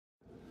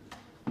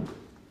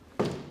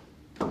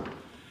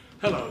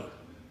Hello,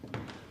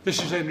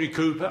 this is Henry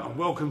Cooper and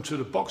welcome to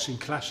the Boxing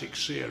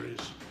Classics series.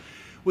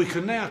 We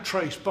can now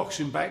trace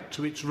boxing back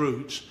to its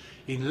roots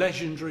in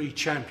legendary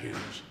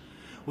champions,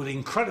 with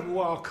incredible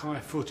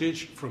archive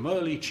footage from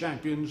early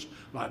champions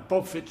like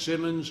Bob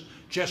Fitzsimmons,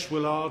 Jess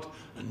Willard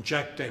and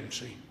Jack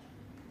Dempsey.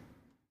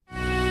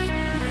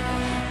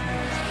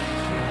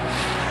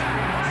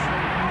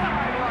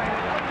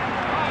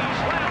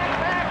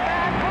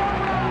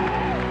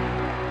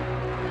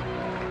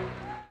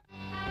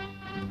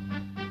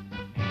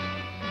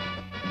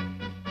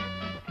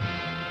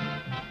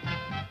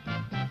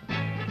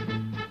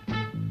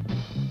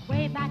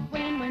 Way back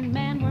when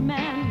men were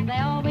men, they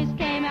always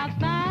came out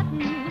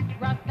smarting,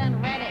 rough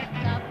and ready,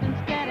 tough and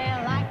steady,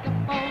 like a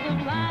bolt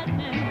of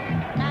lightning,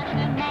 smashing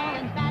and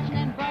mauling, bashing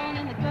and brawling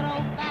in the good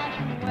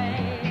old-fashioned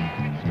way.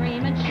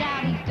 Scream and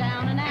shout, he's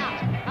down and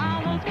out,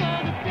 all those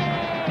were the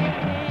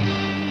days.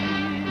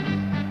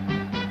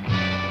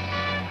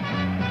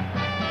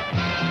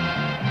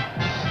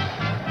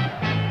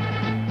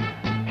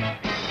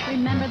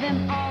 Remember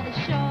them, all the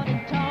short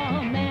and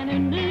tall men who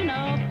knew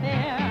no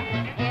fear.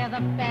 Hear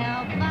the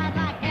bell fly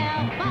like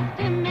hell, bust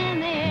him in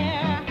the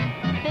air.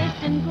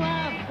 Fist and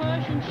glove,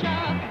 push and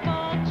shove,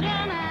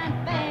 fortune and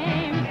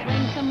fame.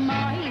 Swing some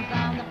more, he's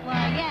on the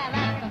floor, yeah,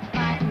 that's a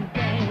fighting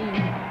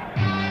game.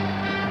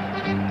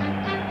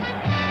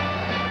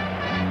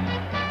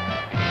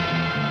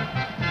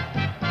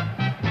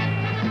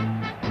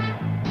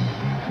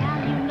 Now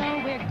you know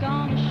we're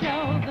gonna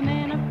show the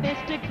men a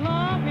fisted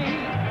glory.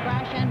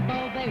 Brash and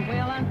bold, they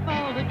will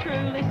unfold a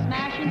truly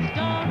smashing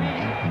story.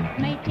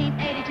 From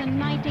 1880 to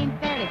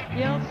 1930,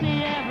 you'll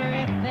see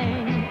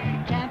everything.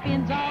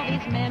 Champions, all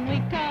these men we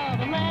call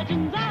the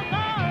legends of the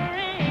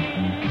ring.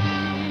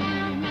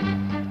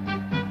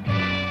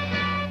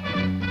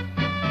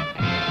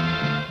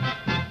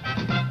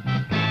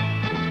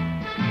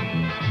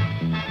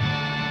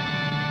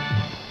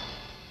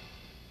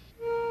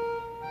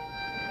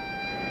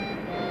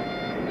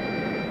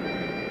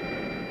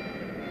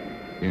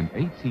 In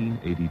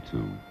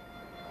 1882,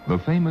 the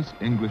famous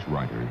English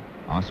writer,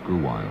 Oscar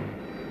Wilde,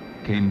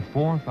 came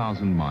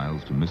 4,000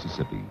 miles to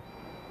Mississippi.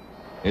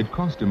 It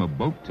cost him a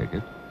boat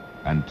ticket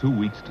and 2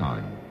 weeks'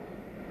 time.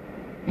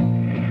 In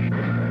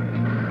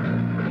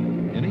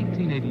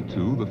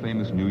 1882, the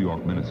famous New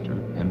York minister,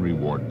 Henry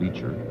Ward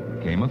Beecher,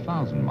 came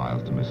 1,000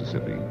 miles to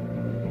Mississippi.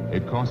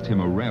 It cost him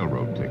a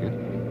railroad ticket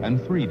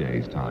and 3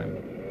 days' time.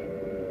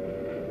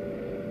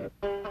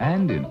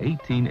 And in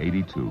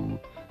 1882,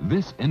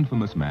 this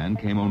infamous man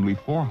came only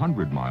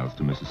 400 miles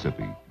to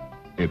Mississippi.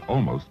 It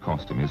almost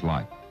cost him his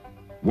life.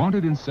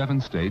 Wanted in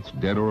 7 states,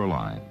 dead or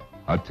alive,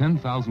 a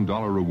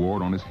 $10,000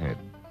 reward on his head.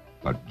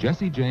 But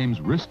Jesse James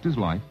risked his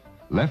life,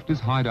 left his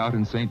hideout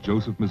in St.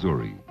 Joseph,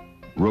 Missouri,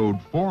 rode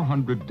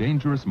 400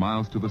 dangerous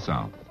miles to the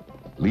south,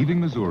 leaving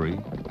Missouri,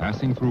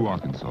 passing through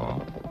Arkansas,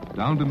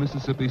 down to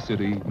Mississippi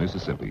City,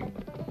 Mississippi.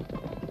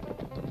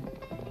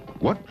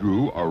 What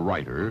drew a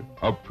writer,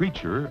 a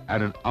preacher,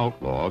 and an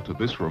outlaw to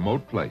this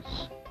remote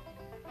place?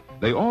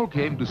 They all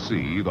came to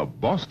see the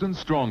Boston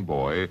strong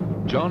boy,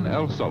 John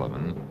L.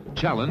 Sullivan,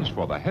 challenge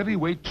for the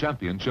heavyweight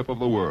championship of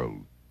the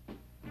world.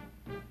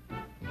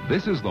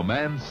 This is the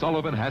man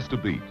Sullivan has to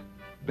beat,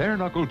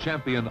 bare-knuckle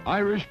champion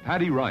Irish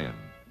Paddy Ryan.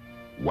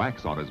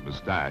 Wax on his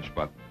mustache,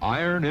 but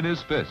iron in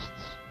his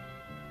fists.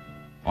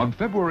 On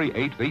February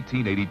 8,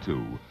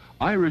 1882,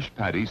 Irish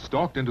Paddy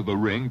stalked into the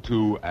ring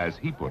to, as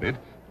he put it,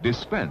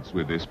 dispense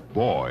with this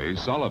boy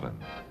Sullivan.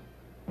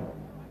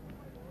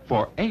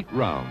 For 8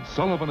 rounds,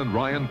 Sullivan and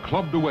Ryan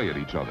clubbed away at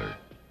each other.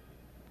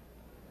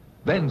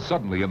 Then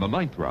suddenly in the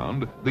 9th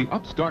round, the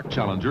upstart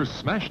challenger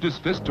smashed his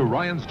fist to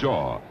Ryan's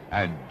jaw,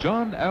 and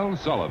John L.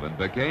 Sullivan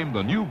became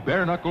the new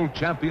bare-knuckle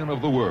champion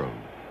of the world.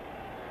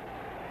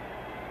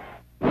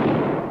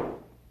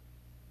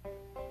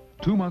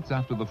 2 months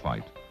after the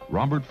fight,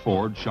 Robert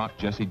Ford shot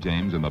Jesse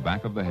James in the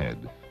back of the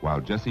head while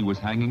Jesse was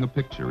hanging a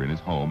picture in his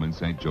home in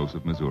St.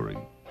 Joseph, Missouri.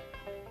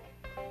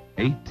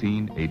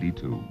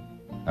 1882.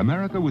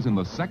 America was in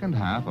the second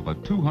half of a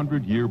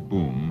 200-year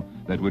boom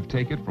that would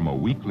take it from a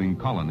weakling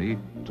colony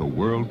to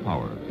world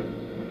power.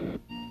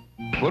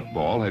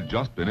 Football had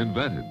just been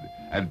invented,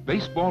 and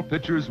baseball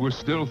pitchers were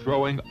still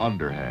throwing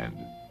underhand.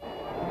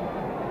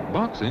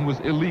 Boxing was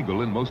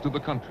illegal in most of the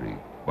country,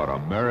 but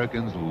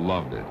Americans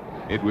loved it.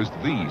 It was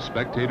the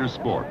spectator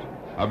sport,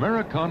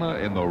 Americana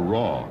in the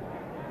raw.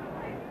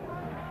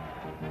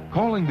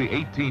 Calling the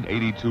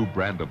 1882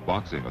 brand of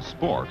boxing a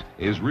sport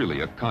is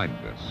really a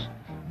kindness.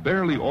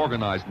 Barely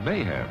organized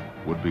mayhem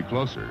would be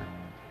closer.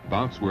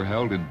 Bouts were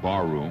held in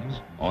bar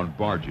rooms, on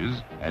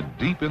barges, and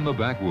deep in the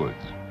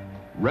backwoods.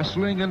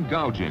 Wrestling and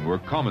gouging were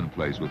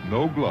commonplace with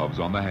no gloves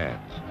on the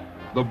hands.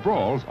 The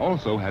brawls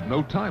also had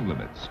no time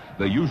limits.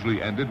 They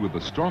usually ended with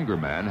the stronger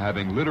man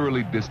having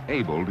literally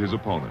disabled his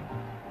opponent.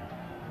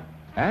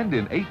 And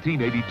in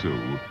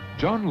 1882,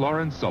 John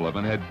Lawrence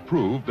Sullivan had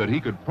proved that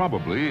he could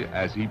probably,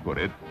 as he put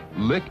it,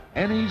 lick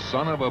any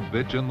son of a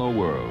bitch in the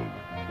world.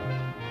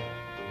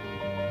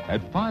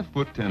 At 5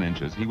 foot 10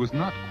 inches, he was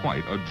not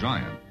quite a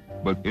giant.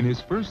 But in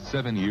his first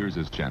 7 years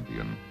as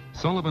champion,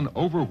 Sullivan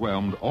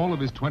overwhelmed all of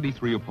his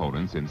 23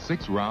 opponents in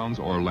 6 rounds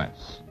or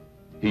less.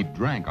 He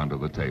drank under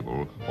the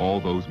table all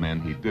those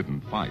men he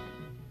didn't fight.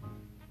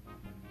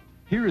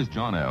 Here is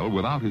John L.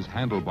 without his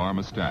handlebar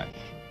mustache,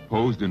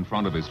 posed in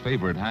front of his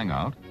favorite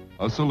hangout,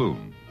 a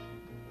saloon.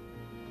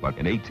 But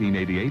in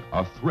 1888,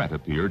 a threat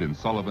appeared in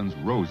Sullivan's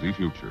rosy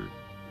future.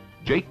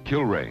 Jake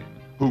Kilrain,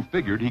 who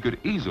figured he could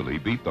easily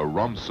beat the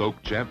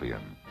rum-soaked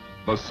champion.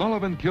 The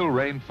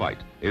Sullivan-Kilrain fight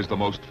is the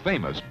most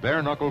famous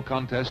bare-knuckle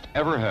contest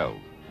ever held.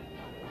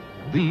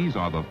 These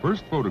are the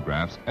first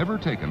photographs ever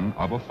taken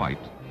of a fight.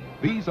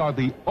 These are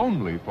the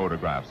only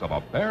photographs of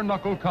a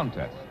bare-knuckle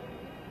contest.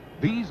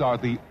 These are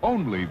the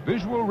only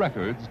visual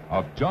records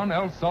of John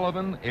L.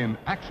 Sullivan in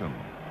action.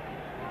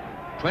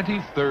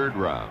 23rd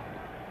round,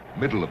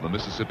 middle of the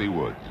Mississippi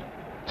woods.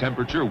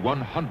 Temperature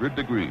 100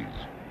 degrees.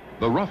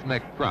 The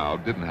roughneck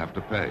crowd didn't have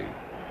to pay.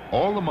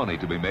 All the money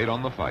to be made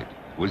on the fight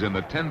was in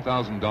the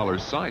 $10,000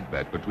 side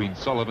bet between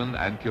Sullivan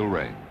and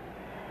Kilrain.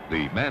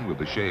 The man with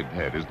the shaved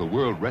head is the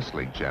world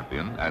wrestling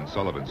champion and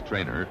Sullivan's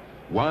trainer,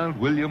 Wild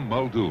William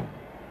Muldoon.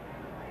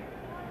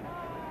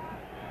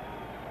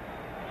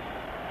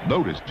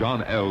 Notice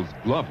John L.'s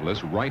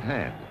gloveless right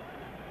hand.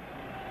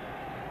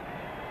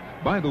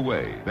 By the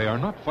way, they are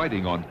not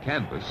fighting on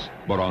canvas,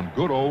 but on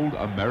good old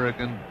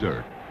American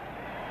dirt.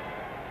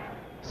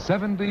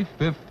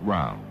 75th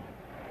round.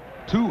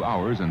 2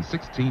 hours and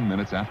 16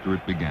 minutes after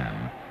it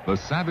began, the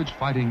savage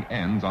fighting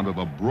ends under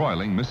the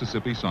broiling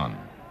Mississippi sun.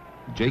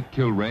 Jake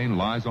Kilrain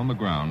lies on the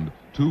ground,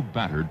 too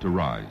battered to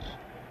rise.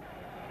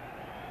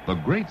 The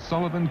great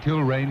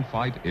Sullivan-Kilrain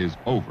fight is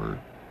over.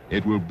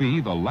 It will be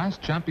the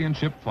last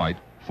championship fight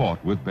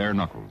fought with bare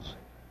knuckles.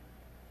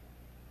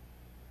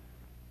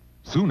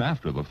 Soon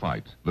after the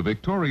fight, the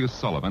victorious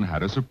Sullivan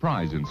had a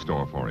surprise in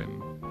store for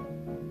him.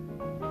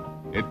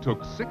 It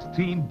took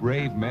 16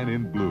 brave men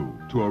in blue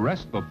to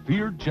arrest the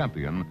feared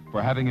champion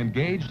for having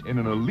engaged in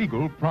an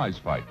illegal prize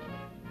fight.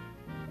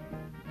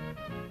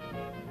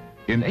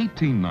 In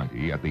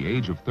 1890, at the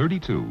age of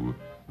 32,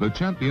 the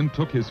champion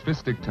took his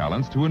fistic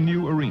talents to a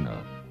new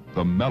arena,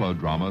 the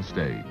melodrama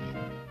stage.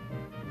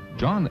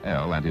 John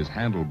L. and his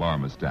handlebar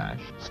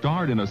mustache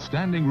starred in a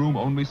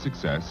standing-room-only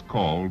success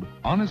called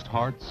Honest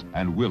Hearts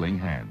and Willing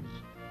Hands.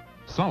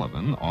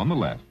 Sullivan, on the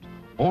left,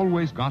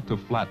 always got to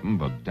flatten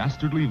the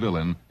dastardly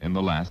villain in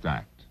the last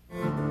act.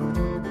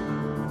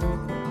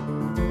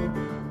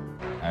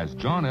 As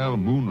John L.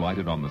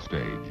 moonlighted on the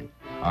stage,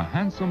 a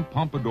handsome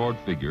pompadoured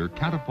figure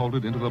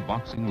catapulted into the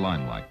boxing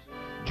limelight,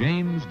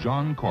 James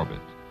John Corbett,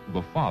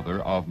 the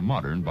father of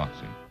modern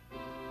boxing.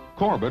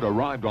 Corbett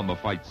arrived on the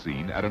fight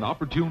scene at an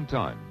opportune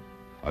time.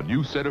 A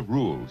new set of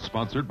rules,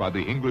 sponsored by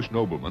the English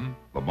nobleman,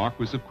 the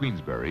Marquis of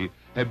Queensberry,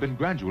 had been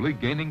gradually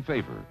gaining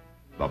favor.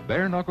 The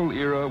bare-knuckle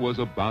era was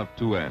about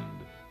to end.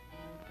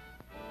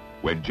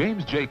 When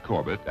James J.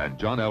 Corbett and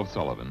John L.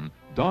 Sullivan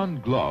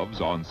donned gloves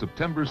on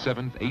September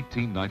 7,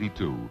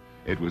 1892,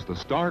 it was the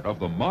start of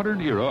the modern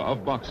era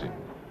of boxing.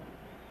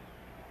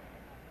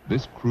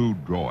 This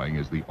crude drawing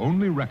is the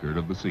only record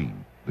of the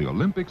scene, the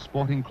Olympic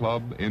Sporting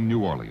Club in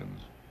New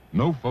Orleans.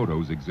 No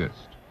photos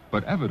exist,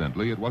 but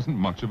evidently it wasn't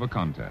much of a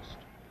contest.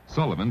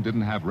 Sullivan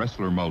didn't have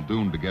wrestler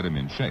Muldoon to get him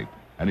in shape,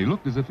 and he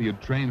looked as if he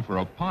had trained for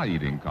a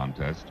pie-eating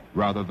contest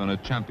rather than a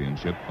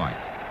championship fight.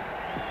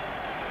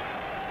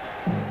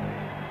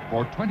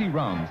 For 20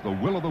 rounds, the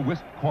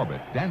will-o'-the-wisp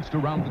Corbett danced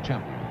around the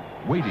champion,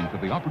 waiting for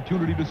the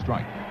opportunity to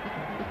strike.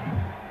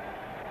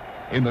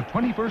 In the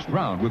 21st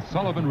round, with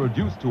Sullivan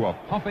reduced to a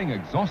puffing,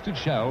 exhausted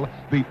shell,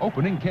 the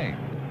opening came.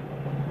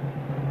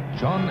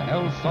 John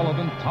L.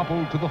 Sullivan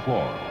toppled to the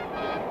floor.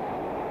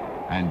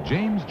 And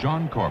James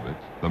John Corbett,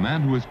 the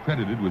man who is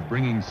credited with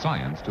bringing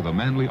science to the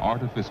manly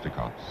art of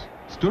fisticuffs,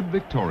 stood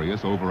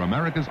victorious over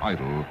America's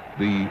idol,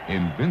 the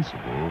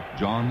invincible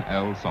John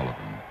L.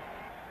 Sullivan.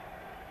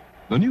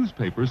 The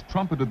newspapers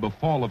trumpeted the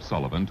fall of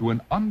Sullivan to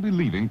an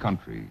unbelieving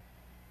country.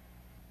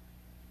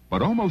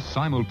 But almost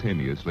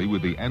simultaneously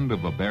with the end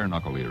of the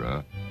bare-knuckle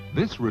era,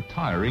 this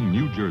retiring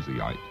New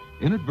Jerseyite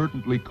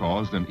inadvertently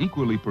caused an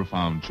equally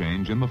profound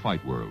change in the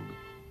fight world.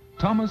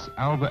 Thomas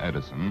Alva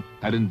Edison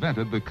had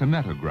invented the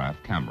kinetograph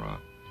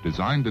camera,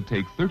 designed to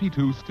take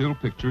 32 still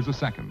pictures a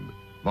second,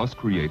 thus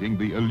creating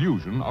the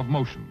illusion of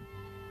motion.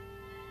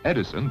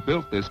 Edison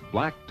built this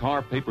black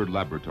tar-papered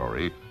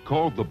laboratory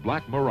called the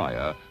Black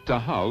Maria to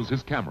house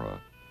his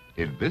camera.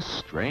 In this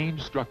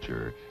strange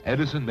structure,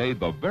 Edison made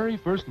the very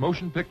first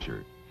motion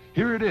picture.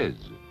 Here it is.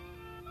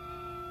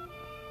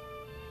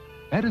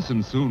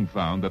 Edison soon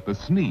found that the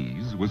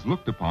sneeze was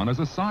looked upon as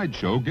a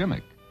sideshow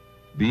gimmick.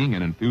 Being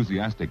an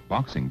enthusiastic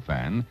boxing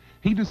fan,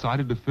 he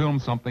decided to film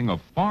something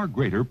of far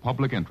greater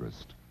public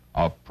interest,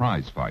 a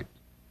prize fight.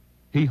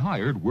 He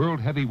hired world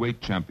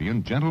heavyweight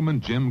champion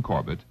Gentleman Jim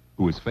Corbett,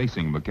 who is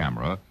facing the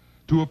camera,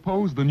 to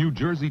oppose the New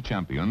Jersey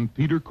champion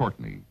Peter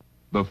Courtney.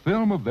 The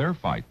film of their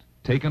fight,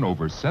 taken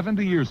over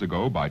 70 years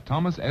ago by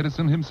Thomas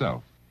Edison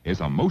himself, is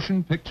a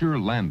motion picture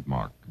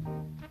landmark.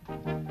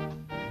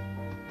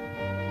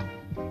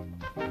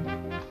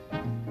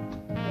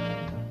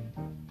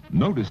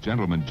 Notice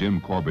Gentleman Jim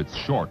Corbett's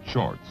short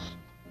shorts.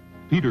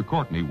 Peter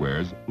Courtney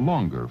wears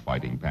longer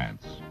fighting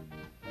pants.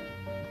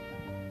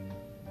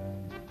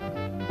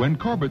 When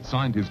Corbett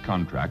signed his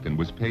contract and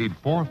was paid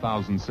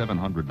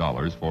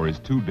 $4,700 for his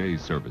 2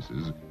 days'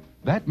 services,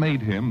 that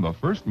made him the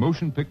first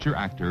motion picture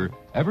actor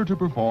ever to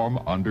perform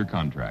under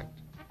contract.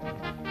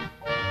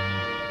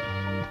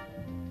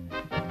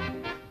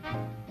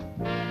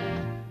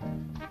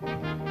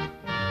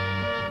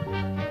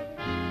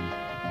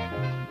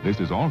 This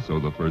is also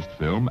the first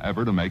film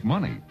ever to make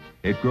money.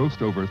 It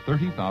grossed over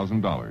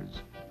 $30,000.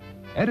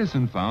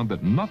 Edison found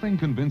that nothing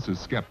convinces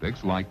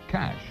skeptics like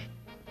cash.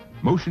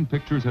 Motion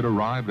pictures had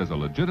arrived as a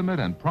legitimate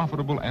and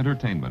profitable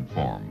entertainment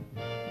form.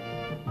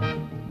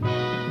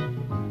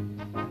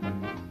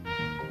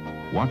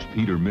 Watch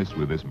Peter miss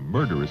with this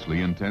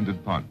murderously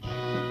intended punch.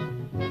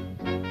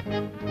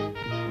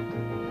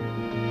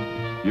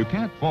 You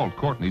can't fault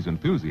Courtney's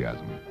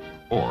enthusiasm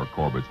or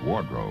Corbett's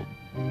wardrobe.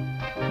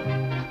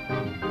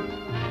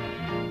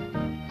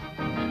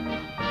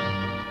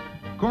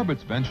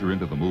 Corbett's venture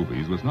into the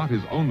movies was not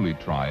his only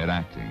try at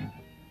acting.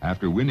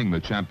 After winning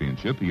the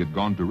championship, he had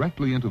gone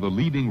directly into the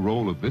leading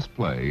role of this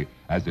play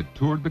as it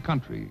toured the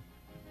country.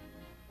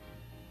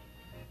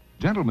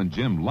 Gentleman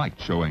Jim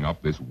liked showing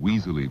up this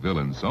weaselly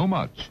villain so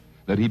much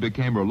that he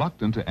became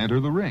reluctant to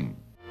enter the ring.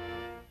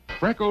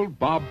 Freckled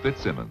Bob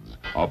Fitzsimmons,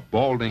 a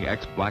balding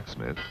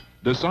ex-blacksmith,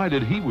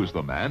 decided he was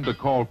the man to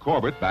call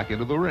Corbett back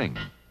into the ring.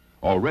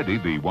 Already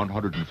the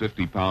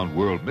 150-pound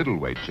world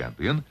middleweight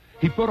champion,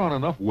 he put on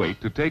enough weight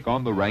to take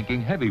on the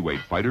ranking heavyweight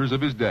fighters of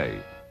his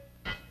day.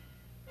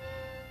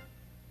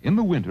 In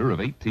the winter of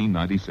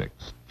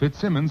 1896,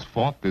 Fitzsimmons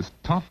fought this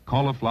tough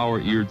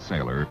cauliflower-eared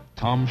sailor,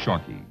 Tom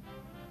Sharkey.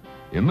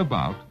 In the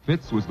bout,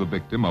 Fitz was the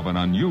victim of an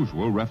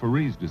unusual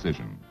referee's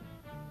decision.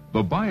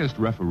 The biased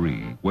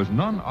referee was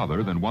none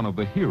other than one of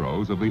the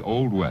heroes of the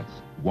Old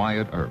West,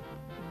 Wyatt Earp.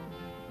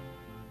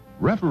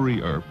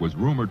 Referee Earp was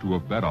rumored to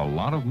have bet a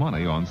lot of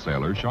money on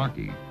Sailor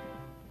Sharkey.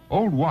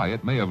 Old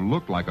Wyatt may have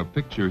looked like a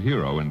picture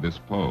hero in this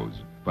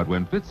pose, but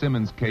when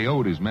Fitzsimmons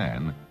KO'd his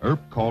man, Earp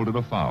called it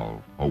a foul,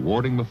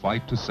 awarding the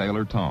fight to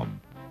Sailor Tom.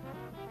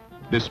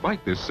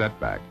 Despite this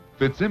setback,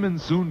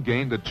 Fitzsimmons soon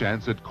gained a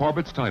chance at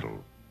Corbett's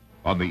title.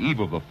 On the eve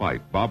of the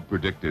fight, Bob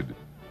predicted,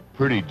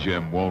 "Pretty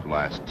Jim won't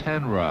last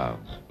 10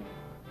 rounds."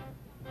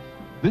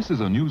 This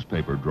is a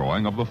newspaper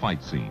drawing of the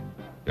fight scene.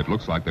 It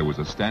looks like there was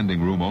a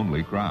standing room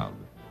only crowd.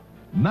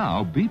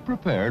 Now be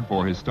prepared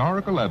for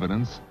historical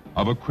evidence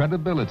of a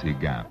credibility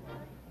gap.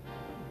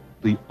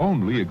 The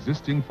only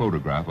existing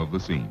photograph of the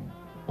scene.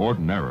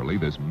 Ordinarily,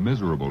 this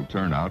miserable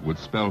turnout would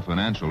spell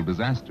financial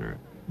disaster.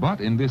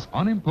 But in this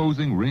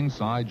unimposing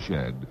ringside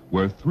shed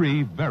were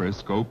 3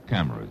 Veriscope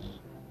cameras.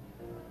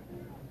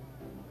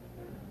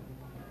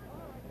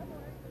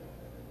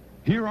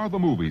 Here are the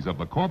movies of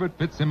the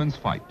Corbett-Fitzsimmons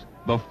fight,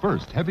 the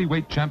first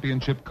heavyweight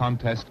championship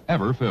contest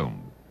ever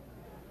filmed.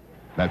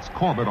 That's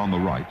Corbett on the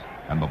right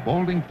and the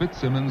balding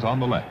Fitzsimmons on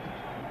the left.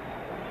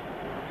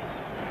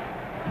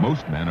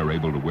 Most men are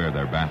able to wear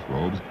their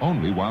bathrobes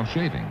only while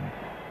shaving.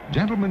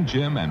 Gentleman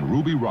Jim and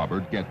Ruby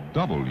Robert get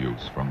double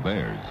use from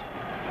theirs.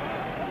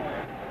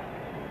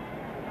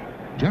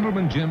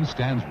 Gentleman Jim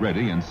stands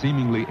ready and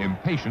seemingly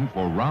impatient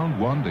for round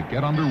 1 to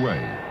get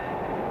underway.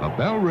 The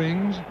bell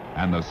rings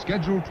and the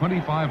scheduled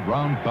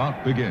 25-round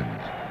bout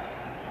begins.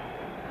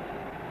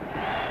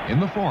 In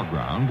the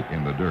foreground,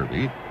 in the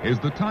derby, is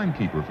the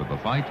timekeeper for the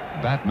fight,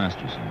 Bat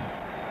Masterson.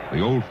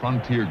 The old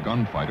frontier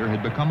gunfighter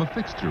had become a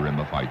fixture in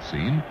the fight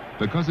scene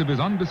because of his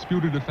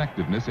undisputed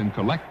effectiveness in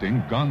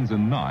collecting guns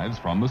and knives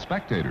from the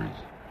spectators.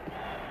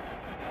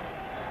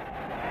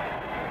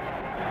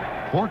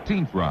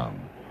 14th round.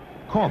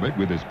 Corbett,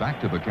 with his back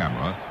to the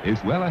camera,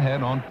 is well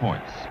ahead on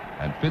points,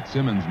 and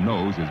Fitzsimmons'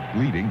 nose is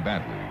bleeding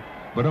badly.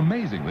 But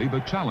amazingly, the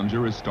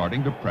challenger is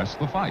starting to press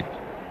the fight.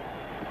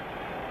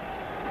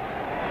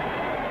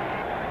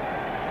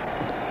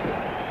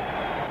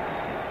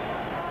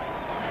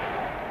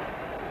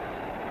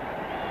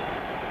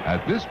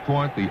 At this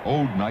point, the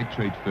old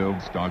nitrate film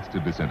starts to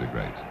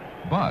disintegrate.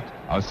 But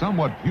a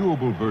somewhat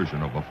viewable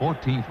version of the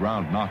 14th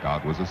round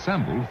knockout was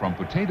assembled from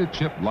potato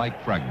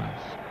chip-like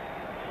fragments.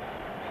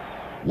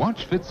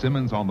 Watch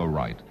Fitzsimmons on the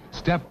right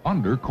step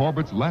under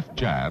Corbett's left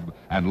jab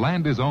and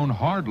land his own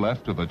hard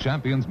left to the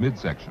champion's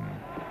midsection.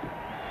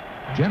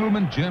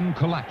 Gentleman Jim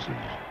collapses.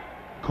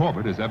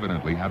 Corbett has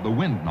evidently had the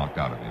wind knocked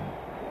out of him.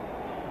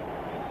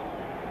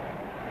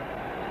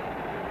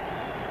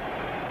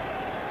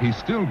 He's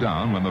still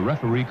down when the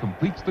referee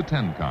completes the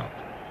 10 count,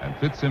 and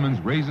Fitzsimmons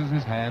raises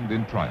his hand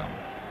in triumph.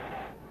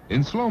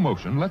 In slow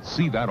motion, let's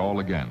see that all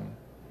again.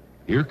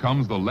 Here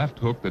comes the left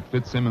hook that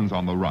Fitzsimmons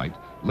on the right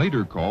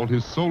later called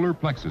his solar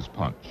plexus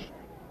punch.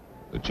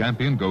 The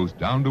champion goes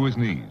down to his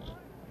knees.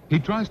 He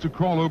tries to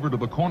crawl over to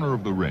the corner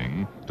of the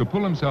ring to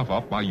pull himself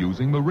up by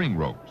using the ring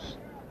ropes.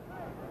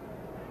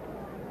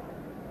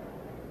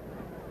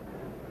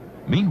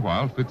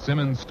 Meanwhile,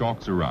 Fitzsimmons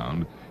stalks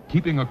around,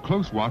 keeping a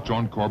close watch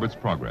on Corbett's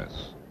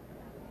progress.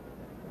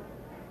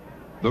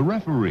 The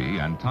referee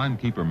and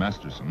timekeeper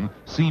Masterson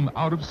seem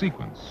out of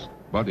sequence,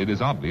 but it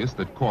is obvious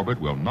that Corbett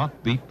will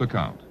not beat the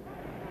count.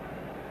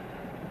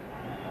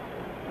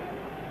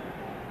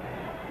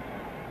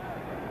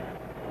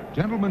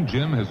 Gentleman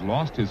Jim has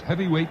lost his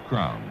heavyweight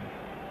crown.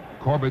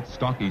 Corbett's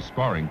stocky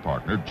sparring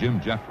partner,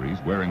 Jim Jeffries,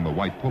 wearing the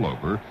white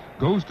pullover,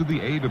 goes to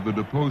the aid of the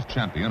deposed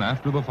champion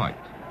after the fight.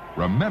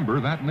 Remember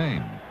that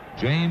name,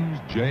 James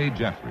J.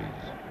 Jeffries.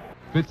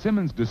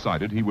 Fitzsimmons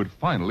decided he would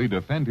finally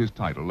defend his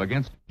title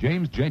against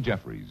James J.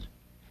 Jeffries.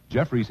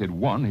 Jeffries had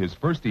won his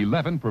first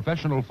 11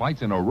 professional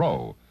fights in a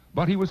row,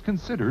 but he was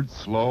considered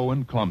slow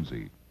and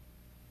clumsy.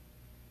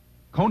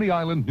 Coney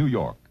Island, New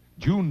York,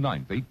 June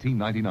 9th,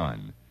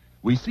 1899.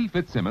 We see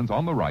Fitzsimmons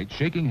on the right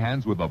shaking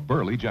hands with a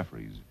burly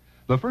Jeffries.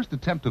 The first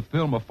attempt to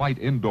film a fight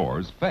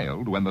indoors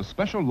failed when the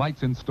special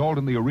lights installed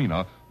in the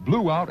arena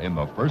blew out in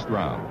the first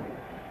round.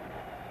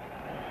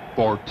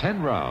 For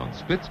 10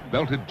 rounds, Fitz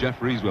belted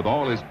Jeffries with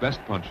all his best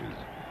punches.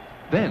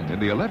 Then, in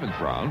the 11th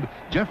round,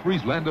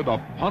 Jeffries landed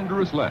a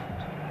ponderous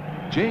left.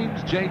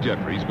 James J.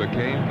 Jeffries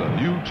became the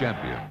new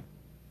champion.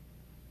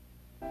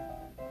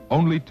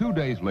 Only 2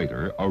 days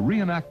later, a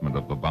reenactment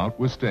of the bout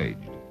was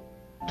staged.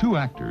 2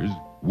 actors,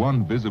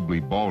 one visibly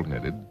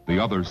bald-headed, the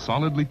other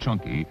solidly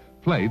chunky,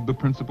 played the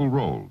principal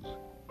roles.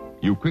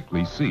 You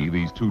quickly see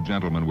these 2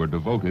 gentlemen were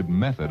devoted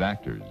method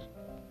actors.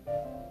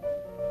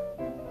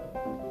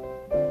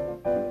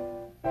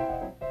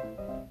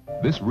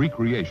 This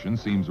recreation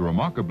seems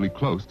remarkably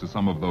close to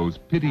some of those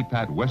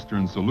pity-pat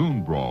Western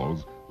saloon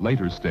brawls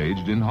later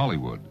staged in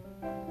Hollywood.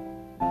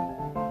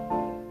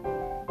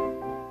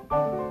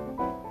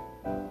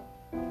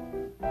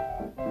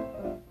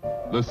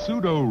 The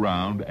pseudo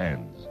round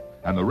ends,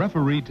 and the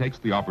referee takes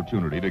the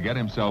opportunity to get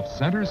himself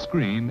center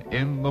screen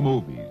in the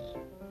movies.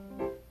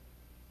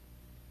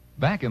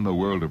 Back in the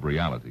world of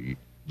reality,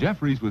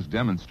 Jeffries was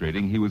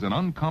demonstrating he was an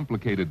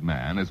uncomplicated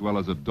man as well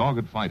as a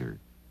dogged fighter.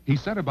 He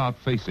set about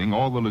facing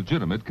all the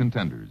legitimate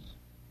contenders.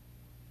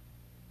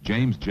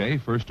 James J.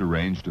 first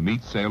arranged to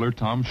meet sailor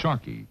Tom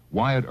Sharkey,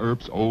 Wyatt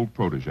Earp's old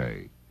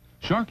protege.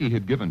 Sharkey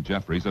had given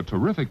Jeffries a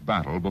terrific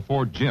battle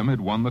before Jim had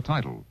won the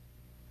title.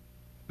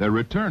 Their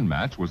return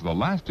match was the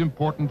last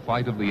important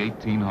fight of the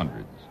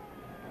 1800s.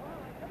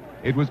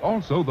 It was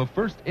also the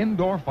first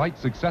indoor fight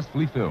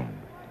successfully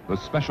filmed. The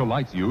special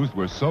lights used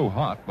were so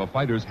hot, the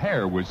fighter's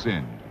hair was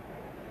singed.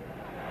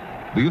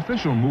 The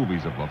official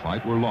movies of the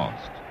fight were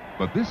lost,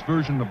 but this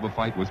version of the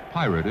fight was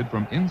pirated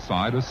from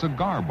inside a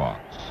cigar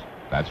box.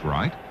 That's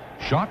right,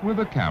 shot with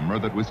a camera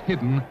that was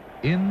hidden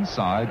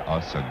inside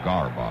a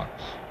cigar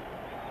box.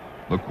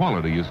 The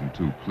quality isn't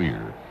too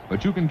clear,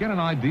 but you can get an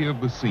idea of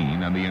the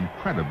scene and the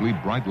incredibly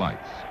bright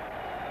lights.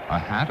 A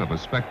hat of a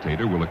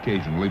spectator will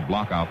occasionally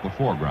block out the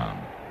foreground.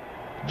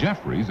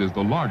 Jeffries is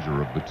the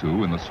larger of the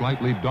 2 in the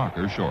slightly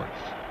darker shorts.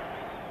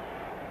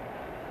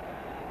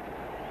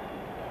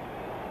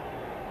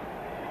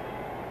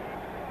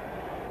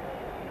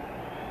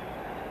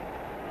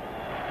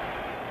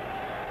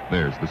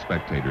 There's the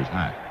spectator's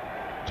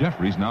hat.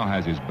 Jeffries now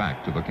has his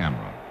back to the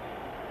camera.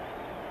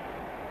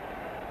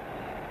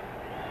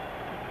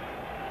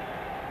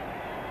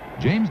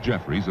 James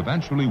Jeffries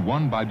eventually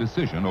won by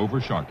decision over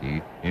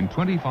Sharkey in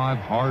 25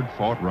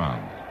 hard-fought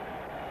rounds.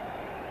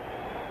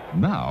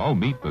 Now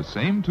meet the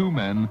same 2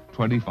 men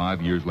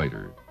 25 years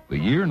later, the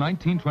year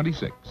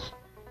 1926.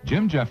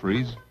 Jim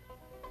Jeffries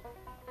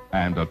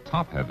and a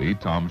top-heavy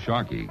Tom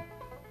Sharkey.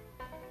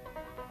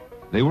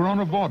 They were on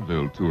a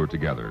vaudeville tour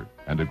together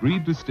and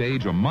agreed to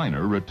stage a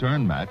minor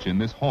return match in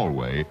this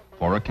hallway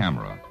for a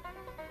camera.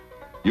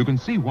 You can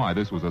see why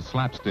this was a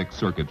slapstick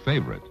circuit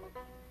favorite.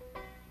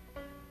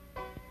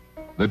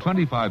 The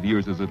 25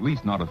 years has at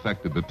least not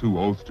affected the 2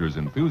 oldsters'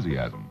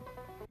 enthusiasm.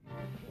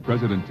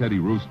 President Teddy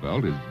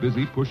Roosevelt is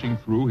busy pushing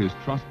through his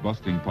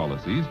trust-busting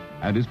policies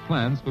and his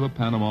plans for the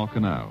Panama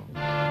Canal.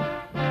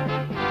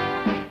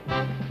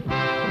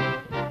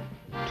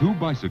 2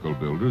 bicycle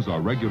builders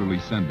are regularly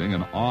sending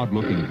an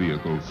odd-looking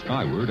vehicle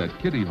skyward at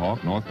Kitty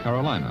Hawk, North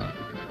Carolina.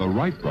 The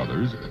Wright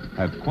brothers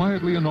have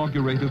quietly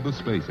inaugurated the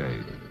space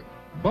age.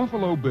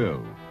 Buffalo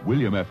Bill,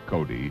 William F.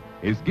 Cody,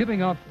 is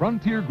giving out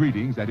frontier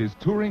greetings at his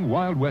touring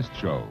Wild West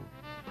show.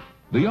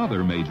 The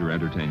other major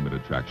entertainment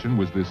attraction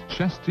was this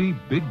chesty,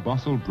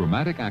 big-bustled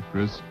dramatic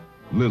actress,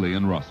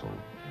 Lillian Russell.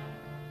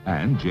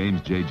 And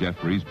James J.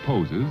 Jeffries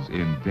poses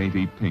in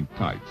dainty pink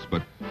tights,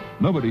 but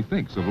nobody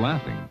thinks of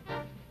laughing.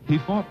 He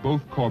fought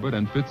both Corbett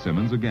and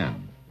Fitzsimmons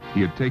again.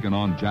 He had taken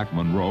on Jack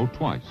Monroe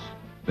twice.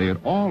 They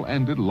had all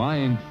ended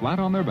lying flat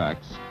on their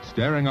backs,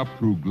 staring up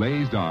through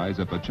glazed eyes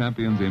at the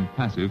champion's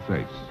impassive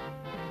face.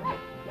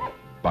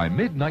 By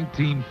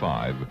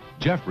mid-1905,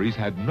 Jeffries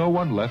had no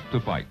one left to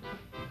fight.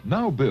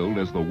 Now billed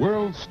as the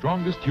world's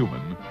strongest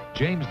human,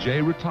 James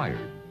J.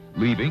 retired,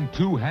 leaving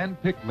 2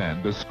 hand-picked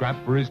men to scrap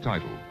for his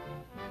title.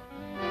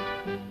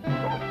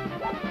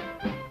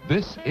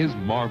 This is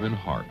Marvin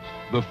Hart,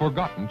 the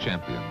forgotten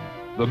champion,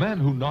 the man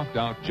who knocked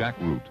out Jack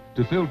Root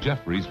to fill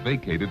Jeffries'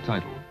 vacated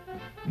title.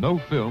 No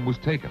film was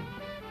taken.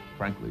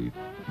 Frankly,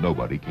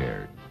 nobody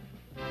cared.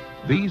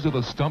 These are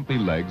the stumpy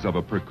legs of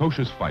a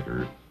precocious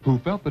fighter who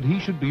felt that he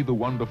should be the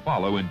one to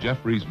follow in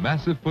Jeffries'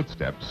 massive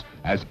footsteps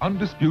as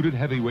undisputed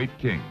heavyweight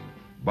king.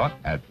 But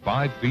at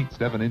 5 feet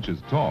 7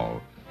 inches tall,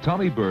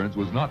 Tommy Burns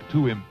was not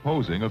too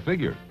imposing a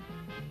figure.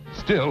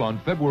 Still Still, on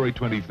February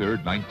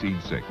 23,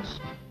 1906,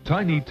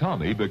 Tiny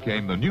Tommy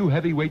became the new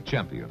heavyweight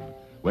champion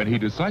when he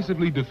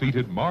decisively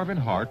defeated Marvin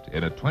Hart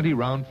in a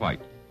 20-round fight.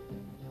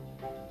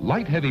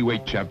 Light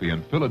heavyweight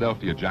champion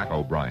Philadelphia Jack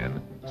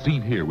O'Brien,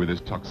 seen here with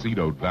his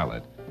tuxedoed valet,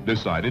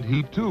 decided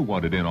he too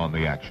wanted in on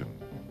the action.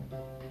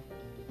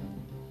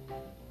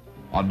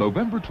 On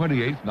November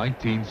 28,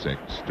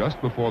 1906,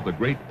 just before the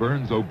great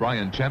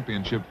Burns-O'Brien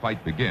championship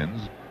fight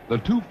begins, the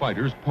two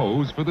fighters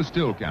pose for the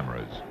still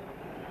cameras.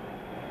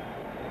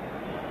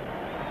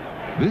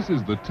 This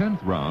is the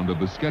 10th round of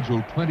the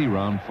scheduled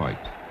 20-round fight.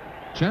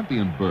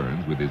 Champion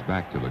Burns, with his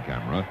back to the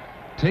camera,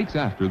 takes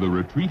after the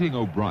retreating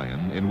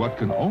O'Brien in what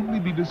can only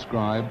be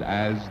described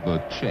as the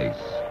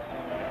chase.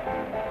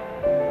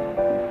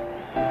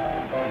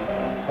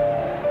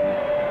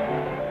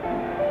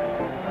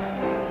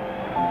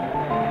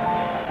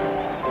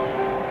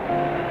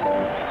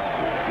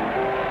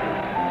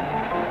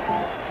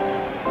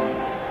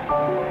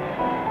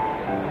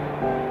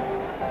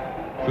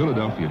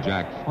 Philadelphia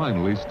Jack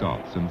finally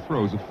stops and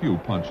throws a few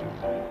punches.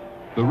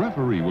 The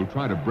referee will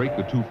try to break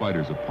the two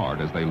fighters apart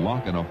as they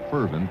lock in a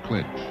fervent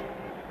clinch.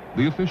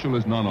 The official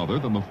is none other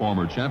than the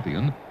former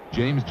champion,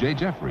 James J.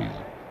 Jeffries,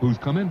 who's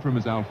come in from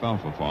his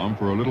alfalfa farm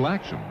for a little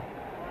action.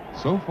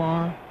 So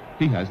far,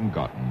 he hasn't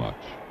gotten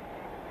much.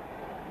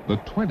 The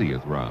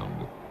 20th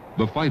round.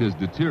 The fight has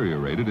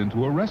deteriorated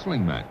into a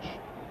wrestling match.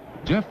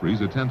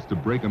 Jeffries attempts to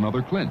break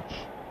another clinch,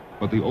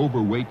 but the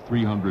overweight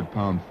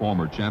 300-pound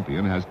former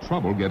champion has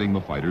trouble getting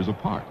the fighters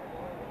apart.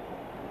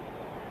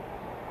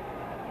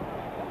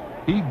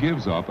 He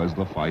gives up as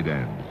the fight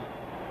ends.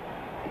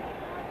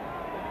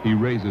 He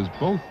raises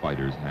both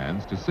fighters'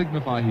 hands to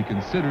signify he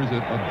considers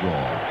it a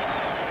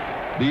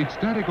draw. The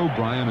ecstatic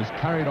O'Brien is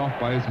carried off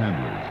by his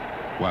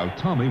handlers, while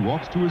Tommy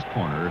walks to his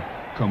corner,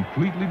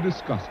 completely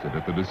disgusted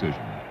at the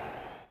decision.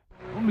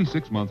 Only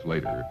 6 months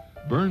later,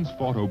 Burns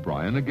fought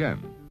O'Brien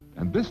again,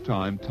 and this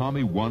time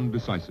Tommy won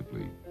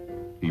decisively.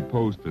 He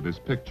posed for this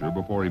picture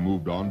before he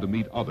moved on to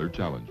meet other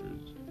challengers.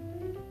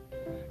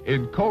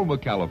 In Colma,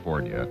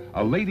 California,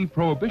 a lady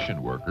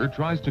prohibition worker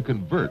tries to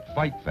convert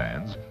fight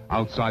fans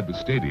outside the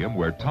stadium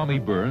where Tommy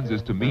Burns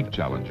is to meet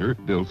challenger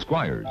Bill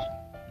Squires.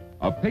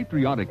 A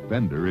patriotic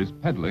vendor is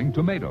peddling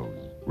tomatoes,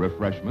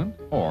 refreshment,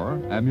 or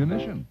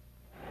ammunition.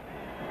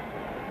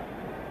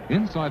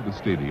 Inside the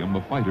stadium,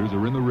 the fighters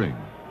are in the ring.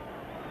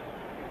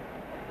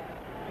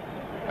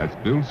 That's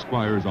Bill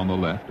Squires on the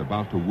left,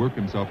 about to work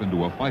himself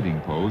into a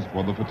fighting pose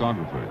for the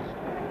photographers.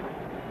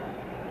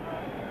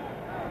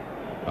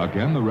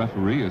 Again, the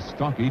referee is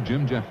stocky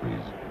Jim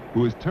Jeffries,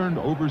 who has turned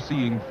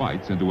overseeing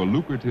fights into a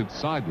lucrative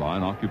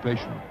sideline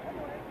occupation.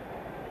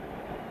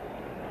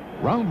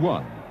 Round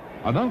one.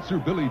 Announcer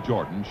Billy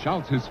Jordan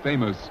shouts his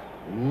famous,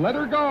 "Let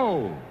her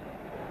go!"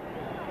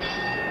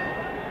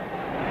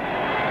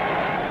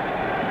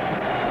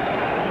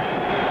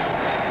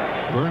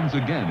 Burns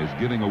again is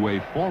giving away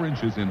 4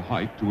 inches in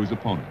height to his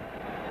opponent.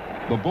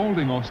 The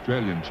balding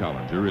Australian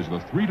challenger is the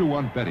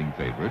 3-to-1 betting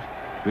favorite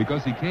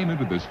because he came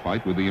into this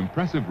fight with the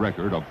impressive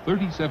record of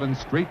 37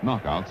 straight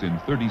knockouts in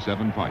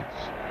 37 fights.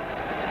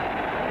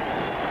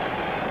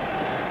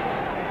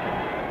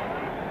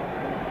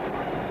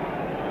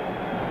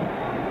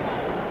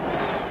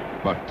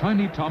 But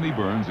Tiny Tommy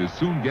Burns is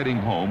soon getting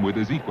home with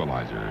his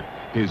equalizer,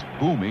 his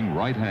booming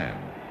right hand.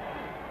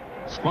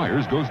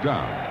 Squires goes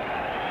down,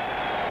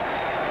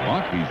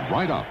 but he's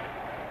right up.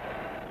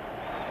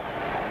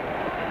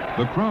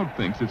 The crowd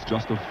thinks it's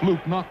just a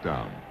fluke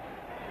knockdown.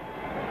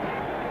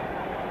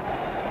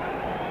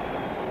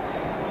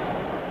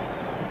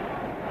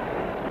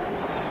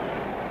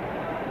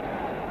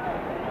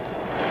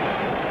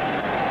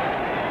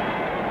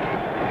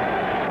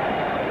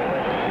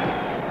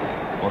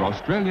 But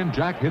Australian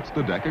Jack hits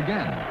the deck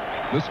again.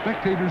 The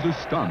spectators are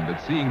stunned at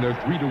seeing their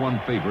 3-to-1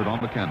 favorite on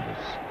the canvas.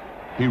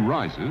 He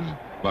rises,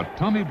 but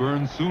Tommy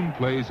Burns soon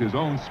plays his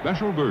own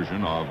special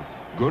version of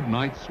Good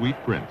Night, Sweet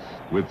Prince,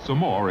 with some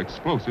more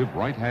explosive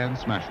right-hand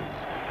smashes.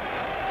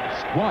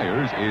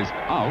 Squires is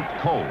out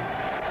cold,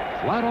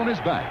 flat on his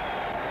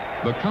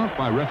back. The count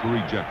by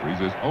referee Jeffries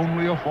is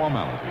only a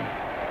formality.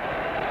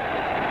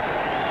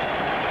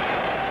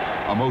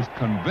 A most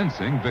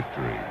convincing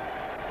victory.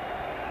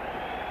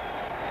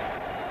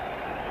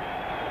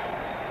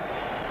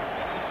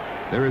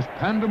 There is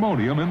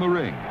pandemonium in the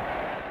ring.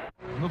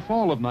 In the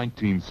fall of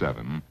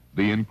 1907,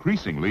 the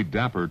increasingly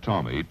dapper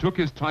Tommy took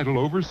his title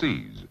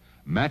overseas,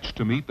 matched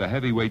to meet the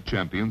heavyweight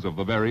champions of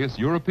the various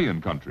European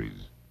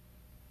countries.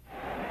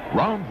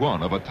 Round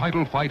one of a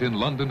title fight in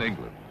London,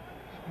 England.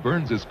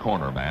 Burns'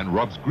 corner man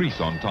rubs grease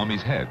on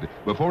Tommy's head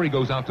before he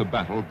goes out to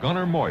battle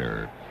Gunnar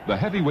Moyer, the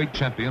heavyweight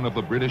champion of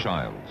the British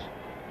Isles.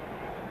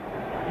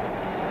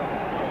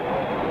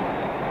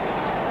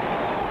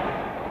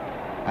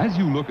 As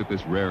you look at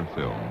this rare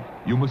film,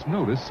 you must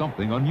notice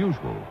something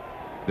unusual.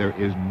 There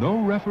is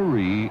no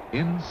referee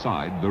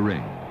inside the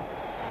ring.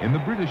 In the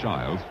British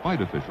Isles,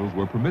 fight officials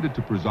were permitted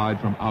to preside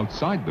from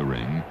outside the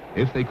ring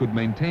if they could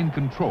maintain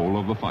control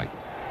of the fight.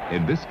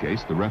 In this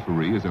case, the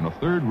referee is in a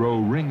third-row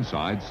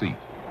ringside seat.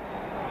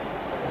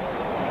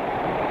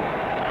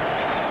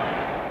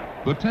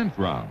 The 10th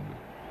round.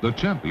 The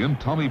champion,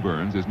 Tommy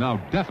Burns, is now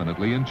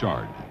definitely in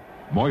charge.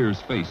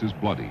 Moyer's face is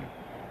bloody.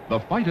 The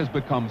fight has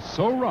become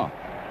so rough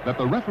that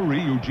the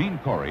referee, Eugene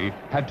Corey,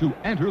 had to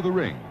enter the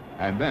ring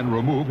and then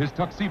remove his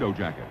tuxedo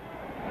jacket.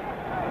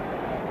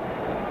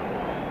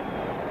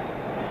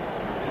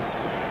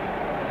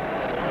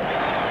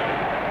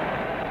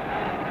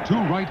 Two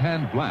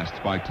right-hand blasts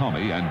by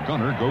Tommy, and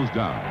Gunner goes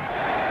down.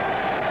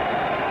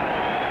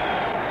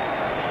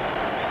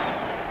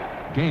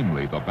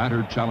 Gamely, the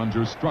battered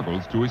challenger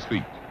struggles to his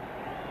feet.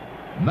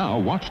 Now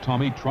watch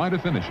Tommy try to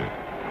finish it.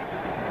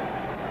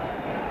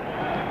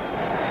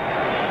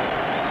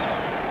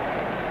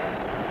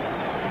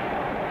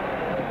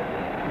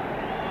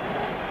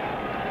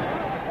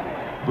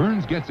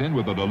 Burns gets in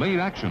with a delayed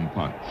action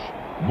punch.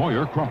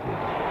 Moyer crumples.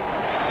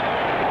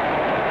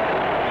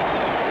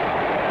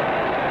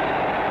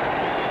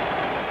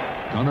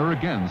 Gunner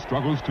again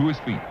struggles to his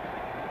feet.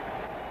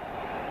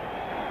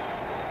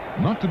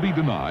 Not to be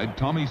denied,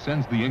 Tommy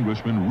sends the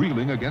Englishman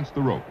reeling against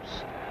the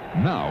ropes.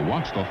 Now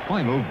watch the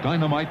final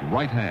dynamite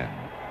right hand.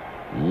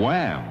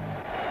 Wham!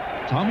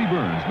 Tommy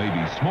Burns may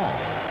be small,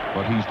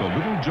 but he's the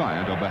little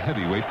giant of the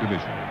heavyweight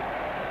division.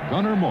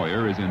 Gunner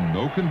Moyer is in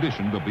no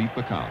condition to beat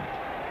the count.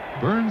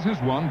 Burns has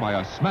won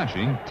by a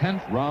smashing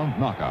 10th round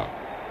knockout.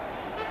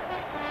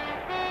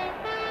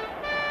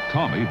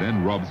 Tommy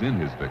then rubs in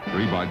his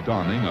victory by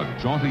donning a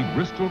jaunty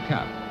Bristol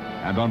cap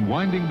and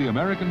unwinding the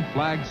American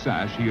flag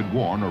sash he had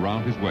worn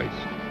around his waist.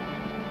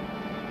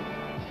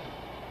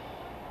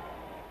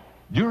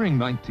 During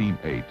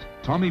 1908,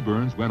 Tommy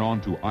Burns went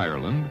on to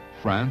Ireland,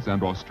 France,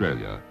 and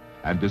Australia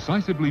and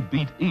decisively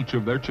beat each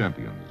of their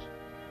champions.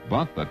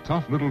 But the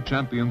tough little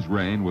champion's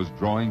reign was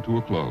drawing to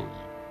a close.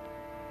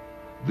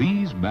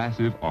 These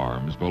massive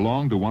arms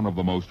belong to one of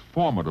the most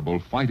formidable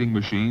fighting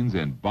machines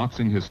in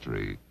boxing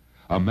history,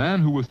 a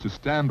man who was to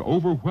stand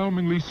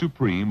overwhelmingly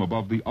supreme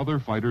above the other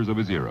fighters of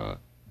his era,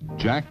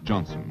 Jack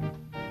Johnson.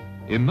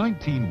 In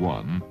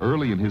 1901,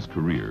 early in his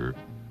career,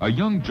 a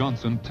young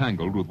Johnson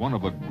tangled with one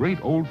of the great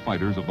old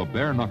fighters of the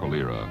bare-knuckle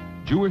era,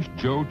 Jewish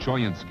Joe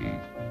Choyinski.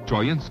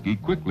 Choyinski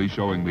quickly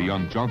showing the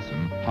young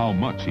Johnson how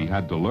much he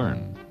had to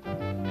learn.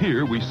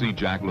 Here we see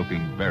Jack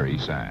looking very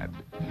sad.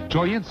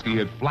 Choyinski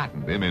had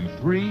flattened him in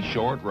 3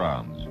 short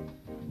rounds.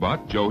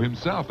 But Joe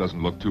himself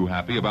doesn't look too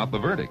happy about the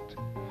verdict.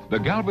 The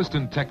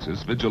Galveston,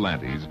 Texas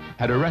vigilantes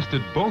had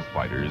arrested both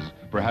fighters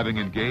for having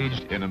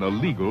engaged in an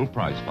illegal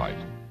prize fight.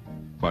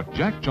 But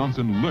Jack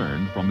Johnson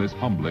learned from this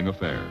humbling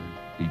affair.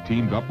 He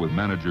teamed up with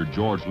manager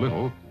George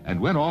Little and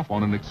went off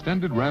on an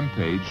extended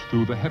rampage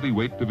through the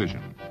heavyweight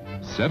division.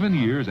 7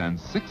 years and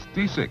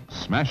 66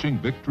 smashing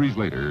victories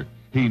later,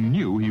 he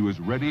knew he was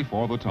ready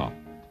for the top.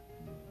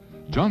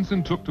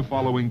 Johnson took to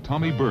following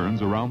Tommy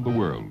Burns around the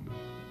world.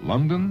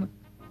 London,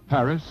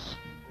 Paris,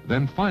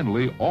 then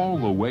finally all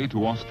the way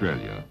to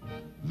Australia.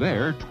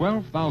 There,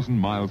 12,000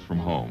 miles from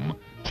home,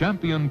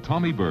 champion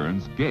Tommy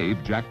Burns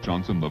gave Jack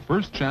Johnson the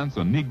first chance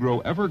a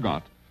Negro ever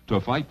got to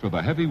fight for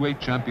the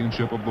heavyweight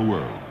championship of the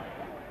world.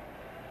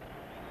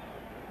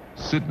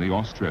 Sydney,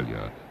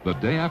 Australia, the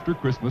day after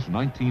Christmas,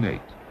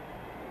 1908.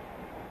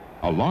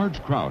 A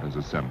large crowd has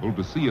assembled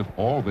to see if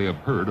all they have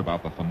heard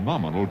about the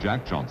phenomenal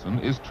Jack Johnson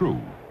is true.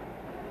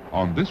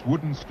 On this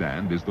wooden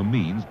stand is the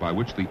means by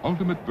which the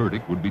ultimate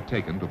verdict would be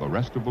taken to the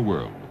rest of the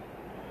world.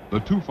 The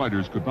two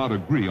fighters could not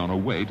agree on a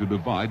way to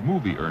divide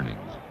movie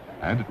earnings,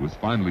 and it was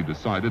finally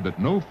decided that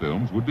no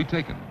films would be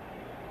taken.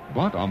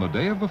 But on the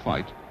day of the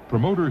fight,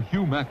 promoter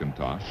Hugh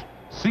McIntosh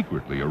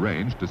secretly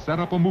arranged to set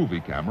up a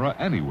movie camera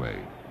anyway.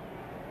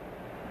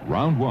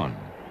 Round 1.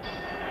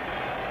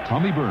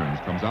 Tommy Burns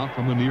comes out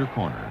from the near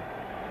corner.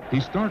 He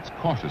starts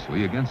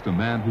cautiously against a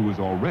man who is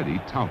already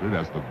touted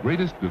as the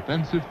greatest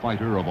defensive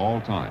fighter of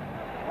all time.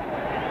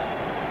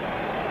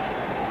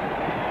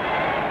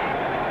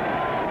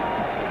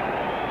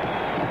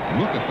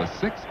 Look at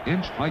the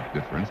 6-inch height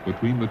difference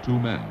between the two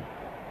men.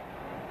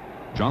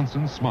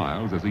 Johnson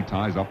smiles as he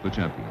ties up the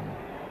champion.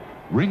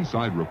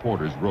 Ringside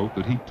reporters wrote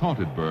that he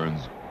taunted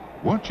Burns.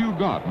 "What you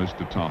got,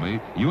 Mr.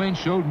 Tommy? You ain't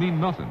showed me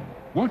nothing.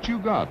 What you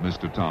got,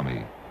 Mr.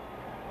 Tommy?"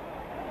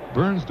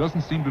 Burns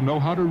doesn't seem to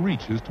know how to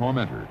reach his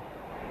tormentor.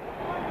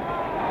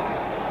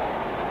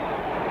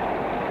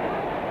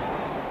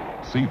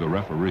 See the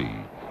referee.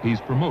 He's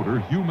promoter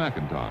Hugh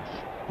McIntosh,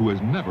 who has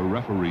never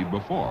refereed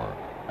before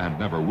and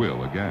never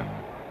will again.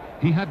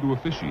 He had to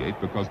officiate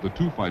because the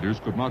two fighters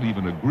could not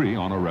even agree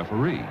on a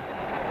referee.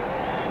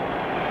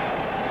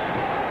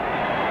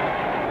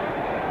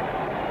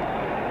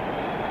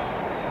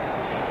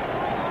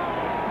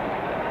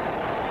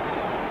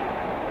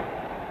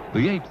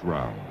 The 8th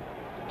round.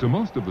 To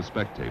most of the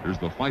spectators,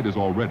 the fight is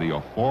already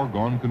a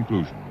foregone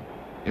conclusion.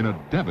 In a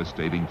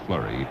devastating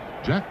flurry,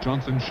 Jack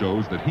Johnson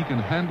shows that he can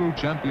handle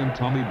champion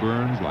Tommy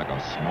Burns like a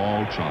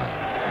small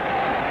child.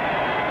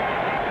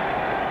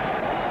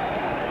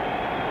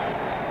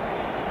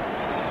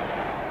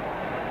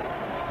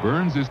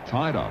 Burns is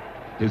tied up,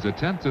 his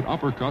attempts at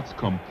uppercuts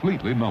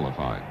completely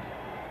nullified.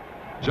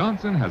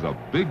 Johnson has a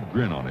big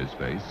grin on his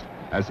face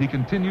as he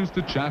continues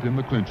to chat in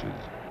the clinches.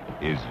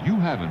 Is you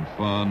having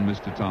fun,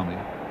 Mr. Tommy?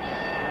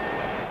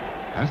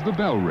 As the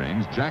bell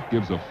rings, Jack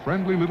gives a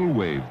friendly little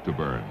wave to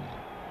Burns.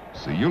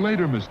 See you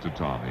later, Mr.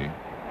 Tommy.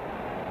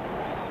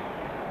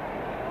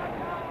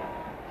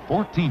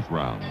 14th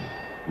round.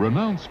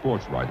 Renowned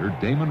sports writer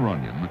Damon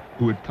Runyon,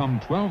 who had come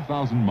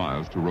 12,000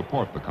 miles to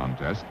report the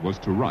contest, was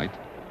to write,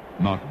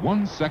 "Not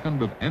 1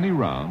 second of any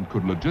round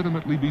could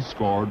legitimately be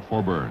scored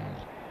for Burns."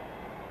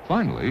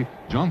 Finally,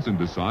 Johnson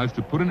decides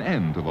to put an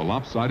end to the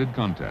lopsided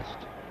contest.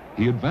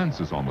 He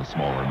advances on the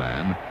smaller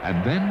man,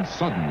 and then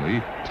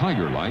suddenly,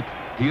 tiger-like,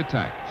 he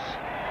attacks.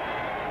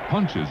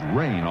 Punches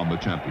rain on the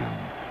champion.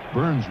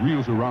 Burns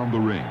reels around the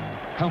ring,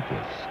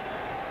 helpless.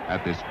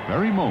 At this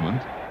very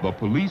moment, the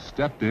police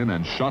stepped in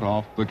and shut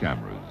off the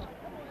cameras.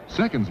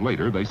 Seconds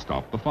later, they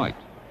stopped the fight.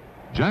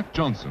 Jack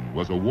Johnson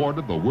was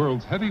awarded the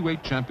world's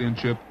heavyweight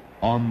championship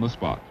on the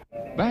spot.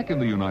 Back in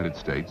the United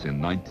States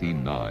in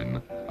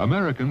 1909,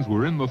 Americans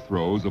were in the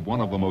throes of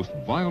one of the most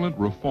violent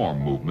reform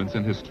movements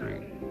in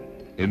history.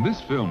 In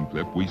this film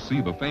clip, we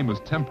see the famous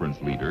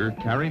temperance leader,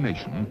 Carrie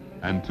Nation,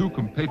 and two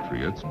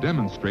compatriots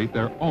demonstrate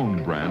their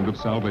own brand of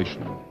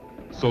salvation,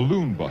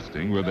 saloon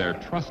busting with their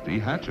trusty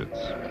hatchets.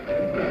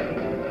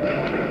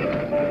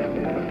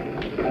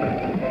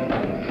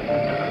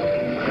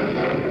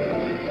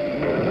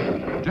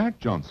 Jack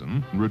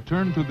Johnson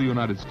returned to the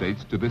United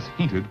States to this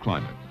heated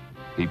climate.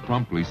 He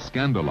promptly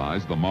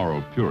scandalized the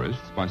moral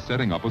purists by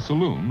setting up a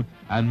saloon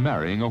and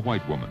marrying a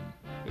white woman.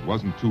 It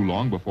wasn't too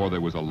long before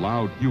there was a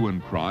loud hue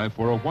and cry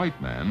for a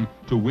white man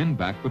to win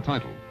back the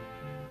title.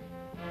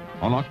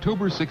 On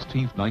October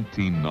 16,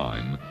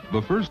 1909,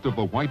 the first of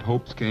the White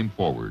Hopes came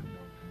forward.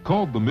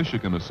 Called the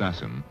Michigan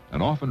Assassin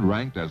and often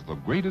ranked as the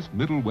greatest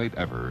middleweight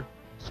ever,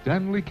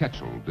 Stanley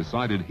Ketchel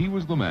decided he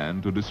was the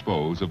man to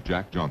dispose of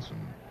Jack Johnson.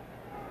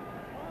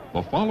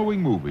 The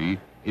following movie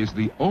is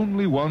the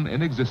only one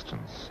in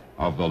existence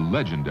of the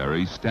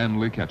legendary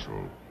Stanley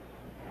Ketchel.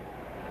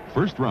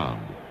 First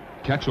round,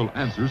 Ketchel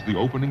answers the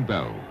opening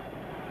bell.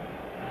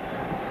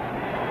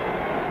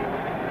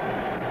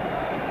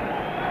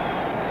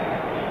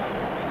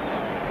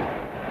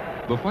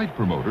 The fight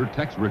promoter,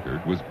 Tex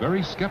Rickard, was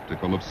very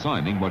skeptical of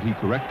signing what he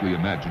correctly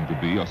imagined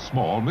to be a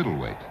small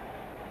middleweight.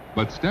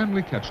 But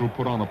Stanley Ketchel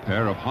put on a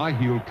pair of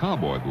high-heeled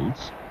cowboy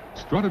boots,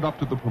 strutted up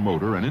to the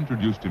promoter and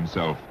introduced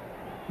himself.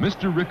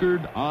 "Mr.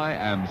 Rickard, I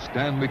am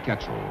Stanley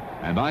Ketchel,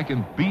 and I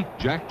can beat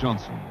Jack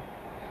Johnson."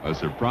 A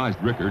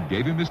surprised Rickard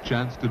gave him his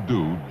chance to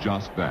do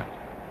just that.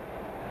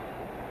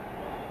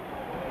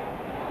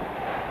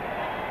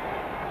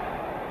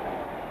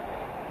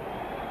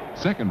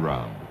 Second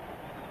round.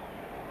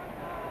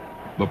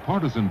 The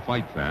partisan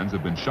fight fans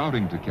have been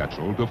shouting to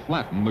Ketchel to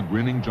flatten the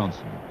grinning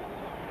Johnson.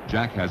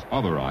 Jack has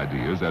other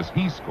ideas as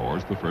he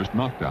scores the first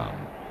knockdown.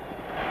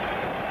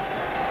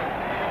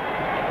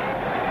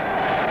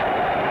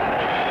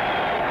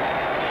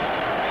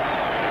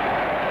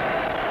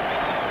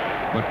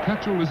 But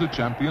Ketchel is a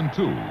champion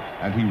too,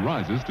 and he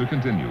rises to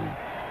continue.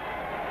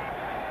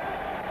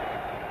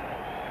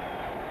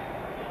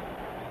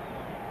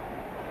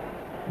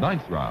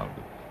 Ninth round.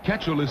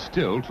 Ketchel is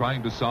still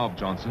trying to solve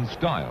Johnson's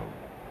style.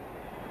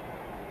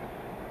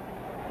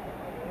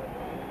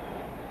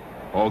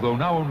 Although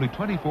now only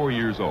 24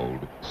 years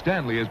old,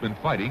 Stanley has been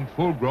fighting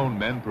full-grown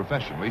men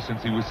professionally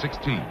since he was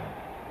 16.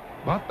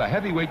 But the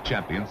heavyweight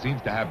champion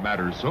seems to have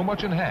matters so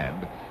much in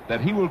hand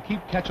that he will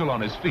keep Ketchel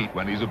on his feet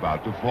when he's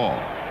about to fall.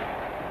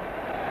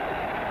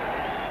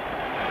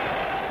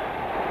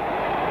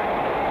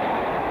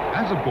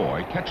 As a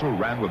boy, Ketchel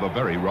ran with a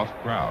very rough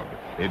crowd,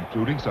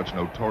 including such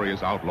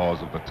notorious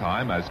outlaws of the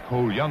time as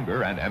Cole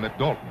Younger and Emmett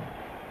Dalton.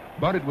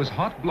 But it was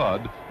hot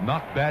blood,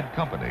 not bad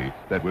company,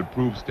 that would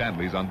prove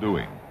Stanley's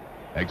undoing.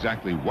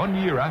 Exactly 1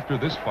 year after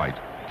this fight,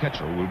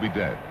 Ketchel will be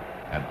dead.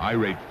 An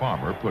irate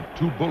farmer put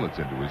 2 bullets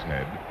into his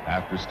head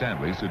after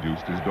Stanley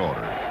seduced his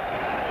daughter.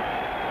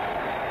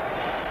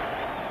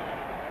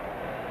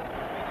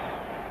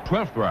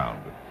 12th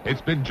round.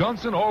 It's been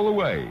Johnson all the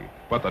way,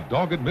 but the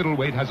dogged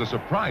middleweight has a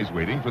surprise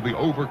waiting for the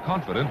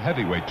overconfident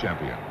heavyweight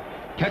champion.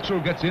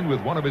 Ketchel gets in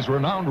with one of his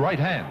renowned right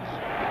hands.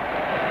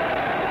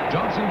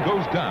 Johnson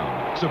goes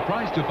down,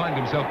 surprised to find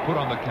himself put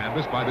on the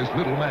canvas by this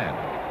little man.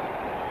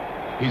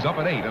 He's up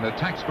at 8 and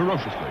attacks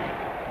ferociously.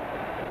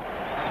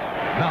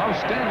 Now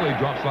Stanley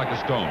drops like a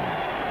stone.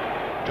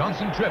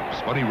 Johnson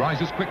trips, but he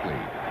rises quickly.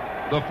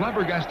 The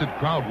flabbergasted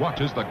crowd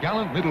watches the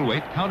gallant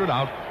middleweight counted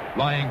out,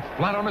 lying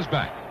flat on his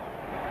back.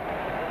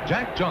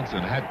 Jack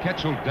Johnson had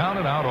Ketchel down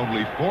and out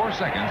only 4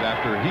 seconds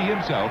after he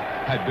himself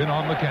had been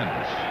on the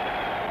canvas.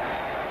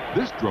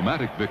 This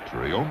dramatic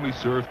victory only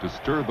served to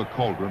stir the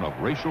cauldron of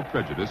racial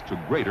prejudice to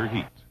greater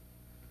heat.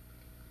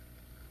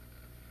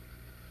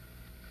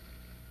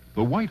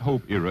 The White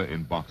Hope era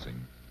in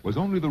boxing was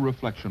only the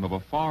reflection of a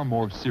far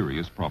more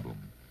serious problem.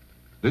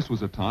 This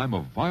was a time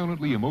of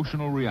violently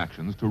emotional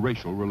reactions to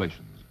racial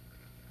relations.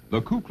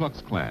 The Ku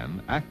Klux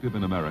Klan, active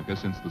in America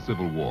since the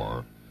Civil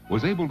War,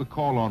 was able to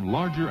call on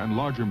larger and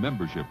larger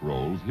membership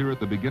rolls here at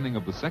the beginning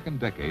of the second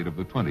decade of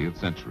the 20th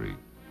century.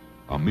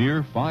 A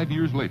mere 5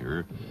 years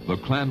later, the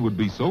clan would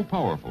be so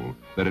powerful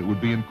that it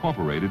would be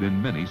incorporated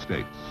in many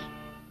states.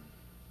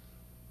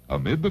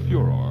 Amid the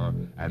furor,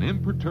 an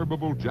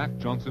imperturbable Jack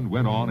Johnson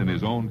went on in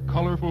his own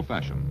colorful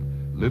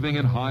fashion, living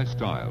in high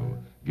style,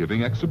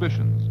 giving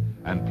exhibitions,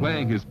 and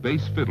playing his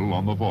bass fiddle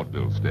on the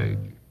vaudeville stage.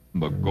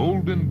 The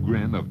golden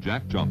grin of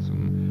Jack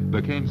Johnson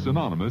became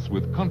synonymous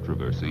with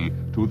controversy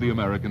to the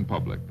American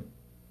public.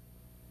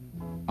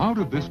 Out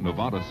of this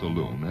Nevada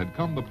saloon had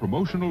come the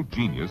promotional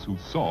genius who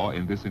saw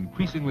in this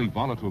increasingly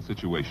volatile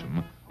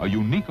situation a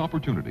unique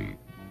opportunity,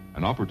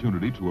 an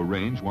opportunity to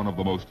arrange one of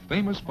the most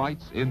famous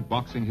fights in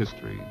boxing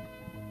history.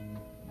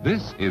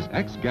 This is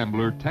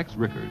ex-gambler Tex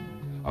Rickard,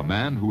 a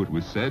man who it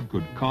was said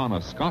could con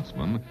a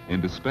Scotsman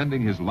into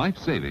spending his life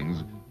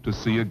savings to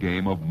see a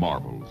game of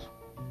marbles.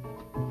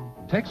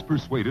 Tex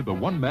persuaded the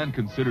one man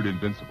considered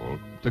invincible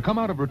to come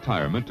out of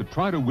retirement to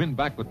try to win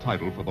back the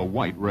title for the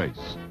white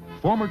race,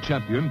 former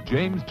champion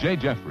James J.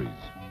 Jeffries.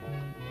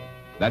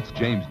 That's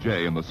James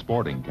J. in the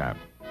sporting cap.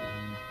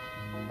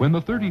 When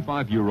the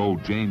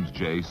 35-year-old James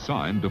J.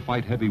 signed to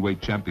fight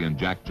heavyweight champion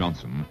Jack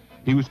Johnson,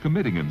 he was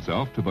committing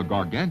himself to the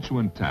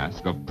gargantuan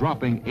task of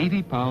dropping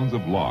 80 pounds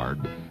of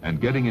lard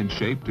and getting in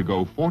shape to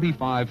go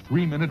 45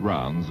 3-minute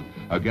rounds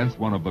against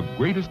one of the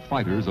greatest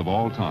fighters of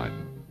all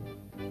time.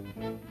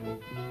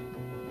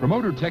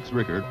 Promoter Tex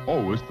Rickard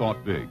always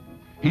thought big.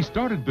 He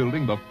started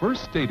building the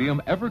first stadium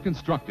ever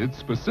constructed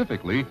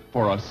specifically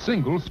for a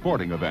single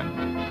sporting event.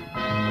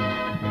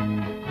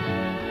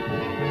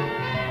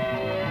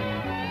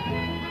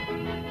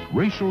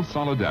 Racial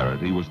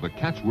solidarity was the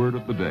catchword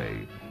of the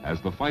day as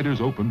the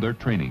fighters opened their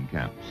training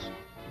camps.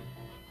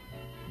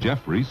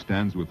 Jeffries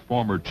stands with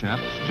former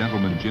champs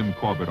Gentleman Jim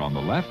Corbett on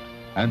the left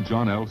and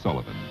John L.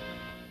 Sullivan.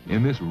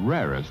 In this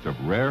rarest of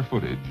rare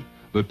footage,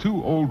 the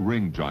two old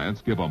ring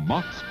giants give a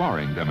mock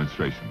sparring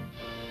demonstration.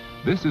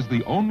 This is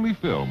the only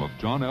film of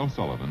John L.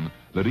 Sullivan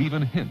that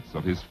even hints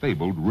of his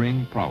fabled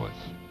ring prowess.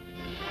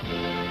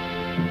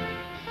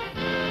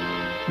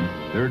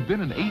 There had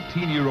been an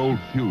 18-year-old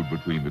feud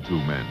between the two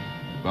men.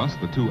 Thus,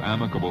 the two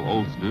amicable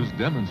oldsters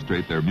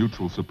demonstrate their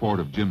mutual support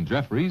of Jim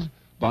Jeffries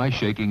by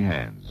shaking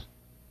hands.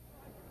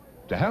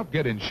 To help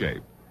get in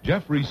shape,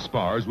 Jeffries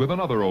spars with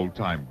another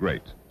old-time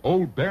great,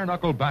 old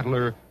bare-knuckle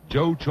battler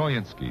Joe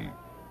Choyinski.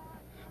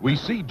 We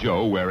see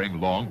Joe wearing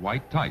long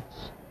white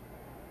tights.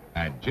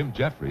 And Jim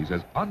Jeffries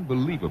has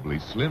unbelievably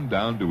slimmed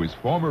down to his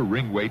former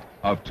ring weight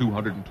of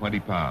 220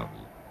 pounds.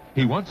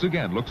 He once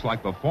again looks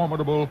like the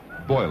formidable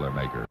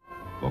Boilermaker.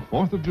 The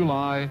 4th of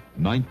July,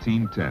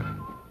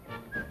 1910.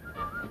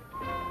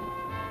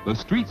 The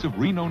streets of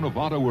Reno,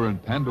 Nevada were in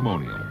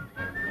pandemonium.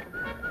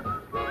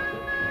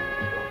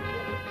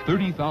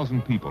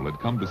 30,000 people had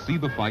come to see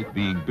the fight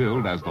being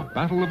billed as the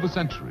Battle of the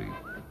Century.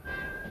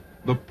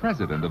 The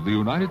President of the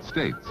United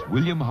States,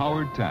 William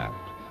Howard Taft,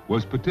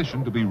 was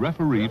petitioned to be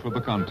referee for the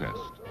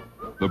contest.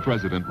 The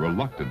President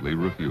reluctantly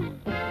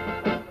refused.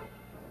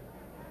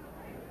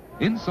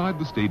 Inside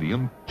the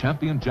stadium,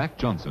 champion Jack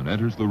Johnson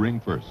enters the ring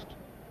first.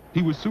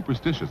 He was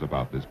superstitious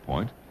about this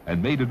point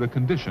and made it a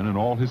condition in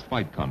all his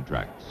fight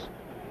contracts.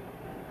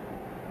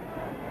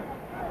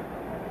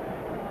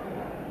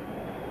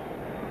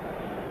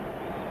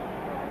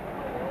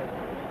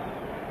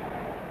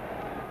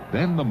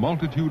 Then the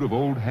multitude of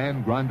old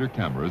hand-grinder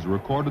cameras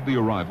recorded the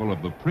arrival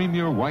of the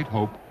premier white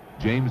hope,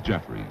 James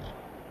Jeffries.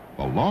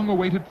 The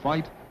long-awaited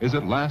fight is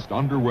at last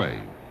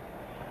underway.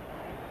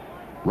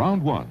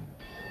 Round 1.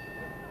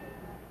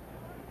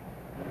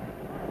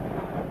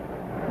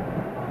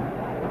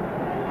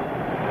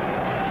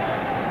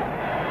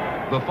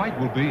 The fight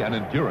will be an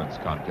endurance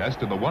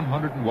contest in the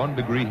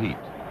 101-degree heat.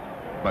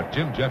 But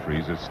Jim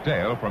Jeffries is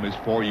stale from his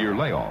 4-year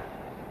layoff,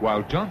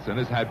 while Johnson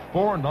has had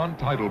 4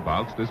 non-title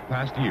bouts this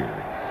past year,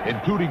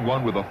 including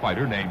one with a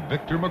fighter named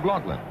Victor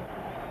McLaughlin.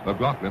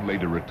 McLaughlin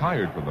later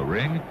retired from the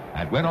ring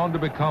and went on to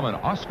become an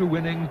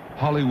Oscar-winning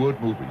Hollywood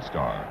movie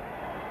star.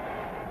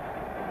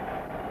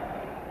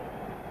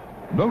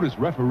 Notice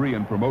referee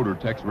and promoter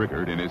Tex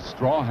Rickard in his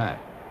straw hat.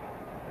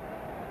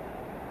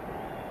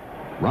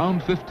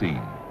 Round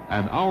 15.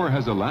 An hour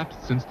has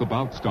elapsed since the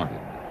bout started.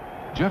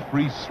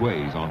 Jeffries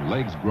sways on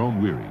legs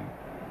grown weary.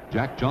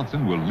 Jack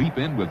Johnson will leap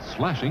in with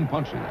slashing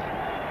punches.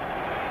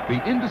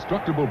 The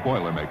indestructible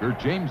Boilermaker,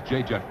 James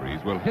J.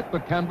 Jeffries, will hit the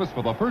canvas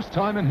for the first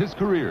time in his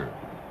career.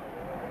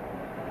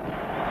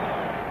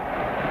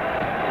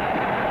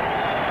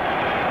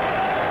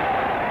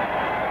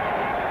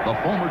 The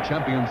former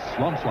champion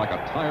slumps like a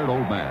tired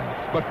old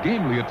man, but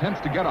gamely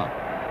attempts to get up.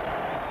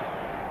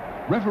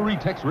 Referee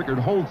Tex Rickard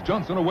holds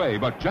Johnson away,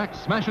 but Jack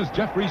smashes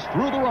Jeffries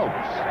through the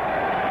ropes.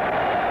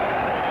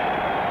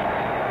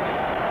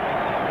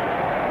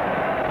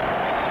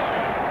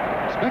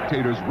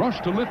 Spectators rush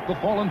to lift the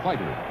fallen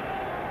fighter.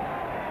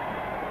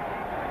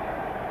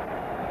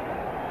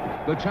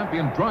 The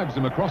champion drives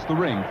him across the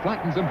ring,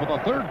 flattens him for the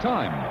 3rd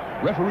time.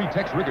 Referee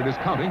Tex Rickard is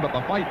counting, but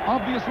the fight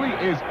obviously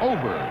is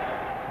over.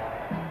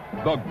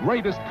 The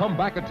greatest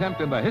comeback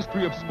attempt in the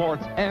history of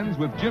sports ends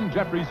with Jim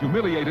Jeffries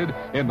humiliated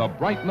in the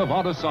bright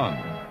Nevada sun.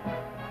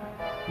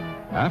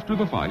 After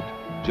the fight,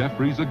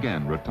 Jeffries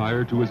again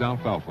retired to his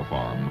alfalfa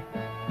farm,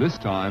 this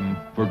time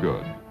for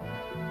good.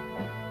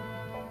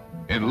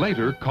 In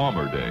later,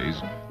 calmer days,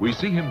 we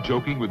see him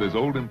joking with his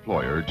old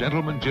employer,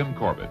 Gentleman Jim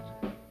Corbett.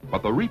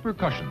 But the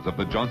repercussions of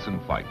the Johnson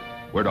fight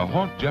were to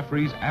haunt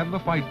Jeffries and the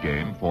fight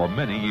game for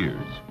many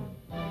years.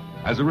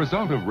 As a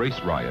result of race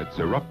riots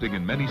erupting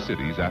in many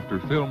cities after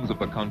films of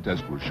the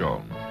contest were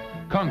shown,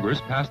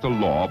 Congress passed a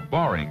law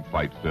barring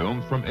fight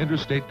films from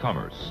interstate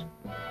commerce.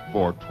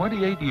 For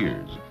 28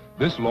 years,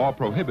 this law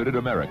prohibited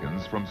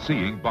Americans from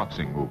seeing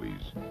boxing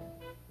movies.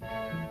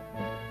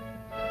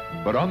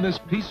 But on this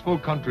peaceful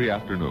country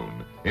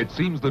afternoon, it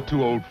seems the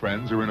two old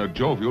friends are in a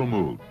jovial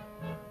mood.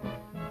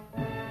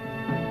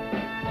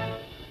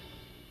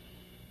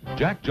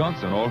 Jack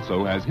Johnson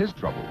also has his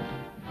troubles.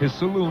 His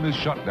saloon is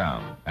shut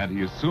down, and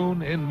he is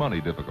soon in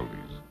money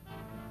difficulties.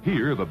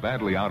 Here, the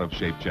badly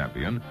out-of-shape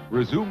champion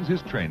resumes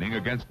his training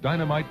against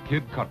Dynamite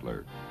Kid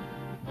Cutler.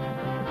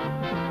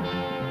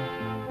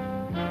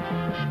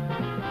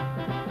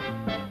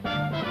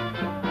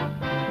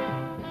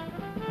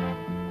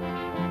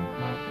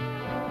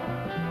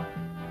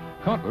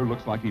 Cutler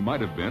looks like he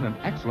might have been an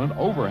excellent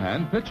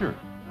overhand pitcher.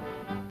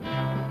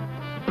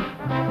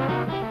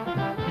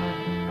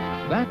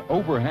 That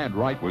overhand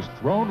right was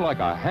thrown like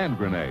a hand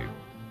grenade.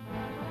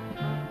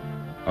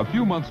 A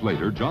few months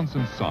later,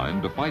 Johnson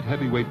signed to fight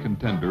heavyweight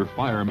contender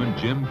fireman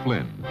Jim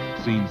Flynn,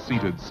 seen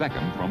seated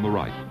second from the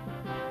right.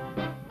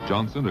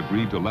 Johnson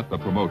agreed to let the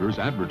promoters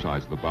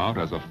advertise the bout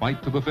as a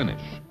fight to the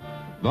finish.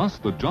 Thus,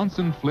 the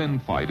Johnson-Flynn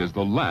fight is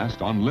the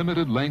last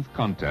unlimited-length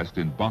contest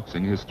in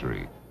boxing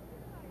history.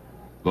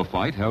 The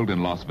fight, held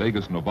in Las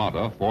Vegas,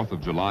 Nevada, 4th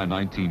of July,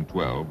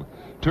 1912,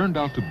 turned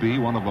out to be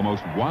one of the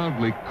most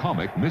wildly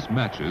comic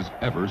mismatches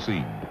ever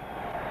seen.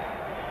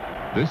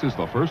 This is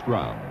the first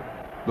round.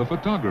 The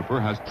photographer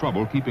has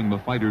trouble keeping the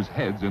fighters'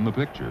 heads in the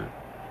picture.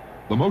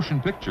 The motion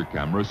picture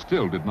camera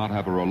still did not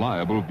have a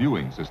reliable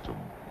viewing system.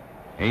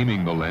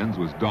 Aiming the lens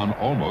was done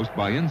almost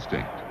by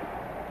instinct.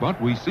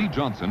 But we see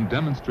Johnson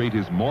demonstrate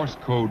his Morse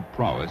code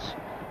prowess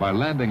by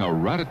landing a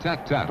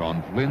rat-a-tat-tat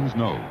on Flynn's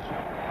nose.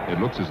 It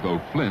looks as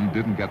though Flynn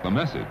didn't get the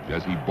message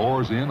as he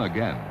bores in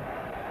again.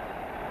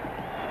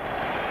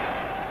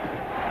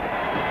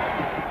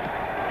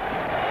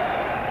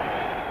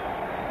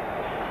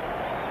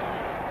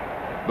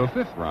 The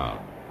fifth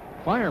round.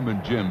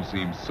 Fireman Jim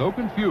seems so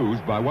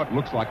confused by what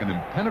looks like an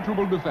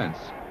impenetrable defense.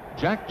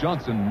 Jack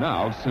Johnson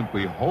now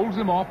simply holds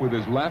him off with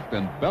his left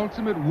and belts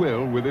him at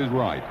will with his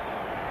right.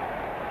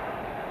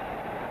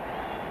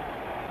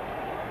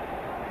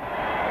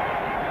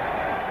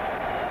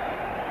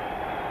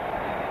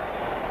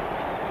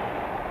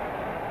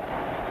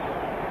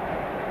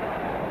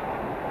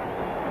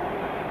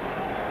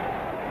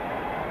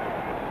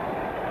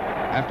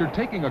 After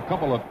taking a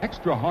couple of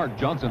extra hard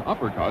Johnson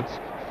uppercuts,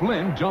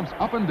 Flynn jumps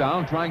up and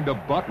down trying to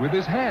butt with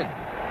his head.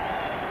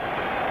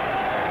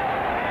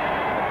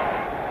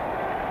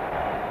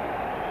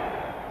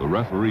 The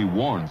referee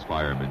warns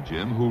Fireman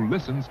Jim, who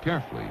listens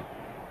carefully.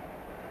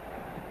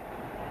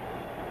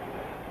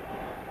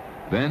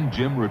 Then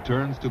Jim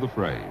returns to the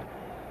fray.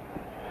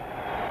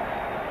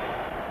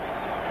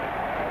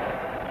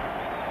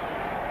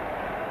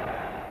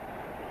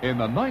 In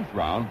the ninth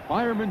round,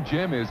 Fireman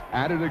Jim is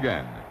at it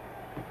again.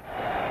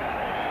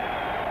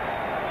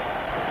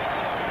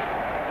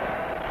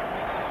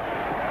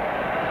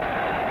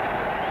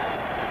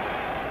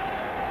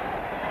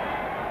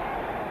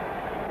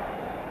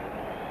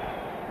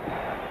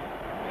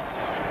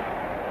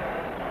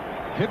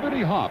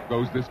 Hippity-hop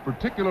goes this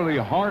particularly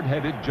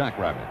hard-headed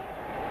jackrabbit.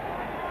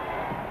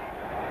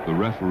 The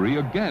referee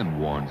again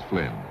warns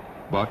Flynn,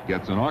 but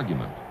gets an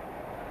argument.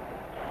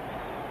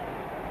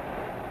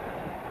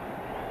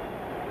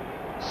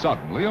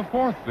 Suddenly, a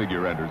fourth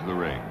figure enters the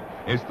ring.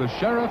 It's the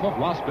Sheriff of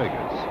Las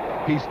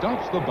Vegas. He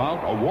stops the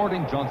bout,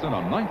 awarding Johnson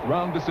a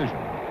ninth-round decision.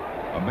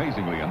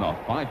 Amazingly enough,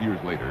 5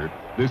 years later,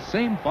 this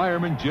same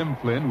fireman Jim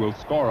Flynn will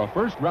score a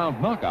first-round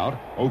knockout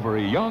over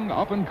a young,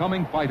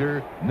 up-and-coming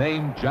fighter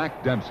named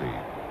Jack Dempsey.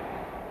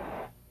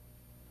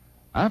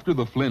 After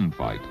the Flynn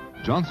fight,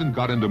 Johnson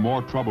got into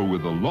more trouble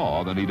with the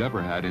law than he'd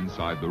ever had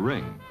inside the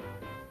ring.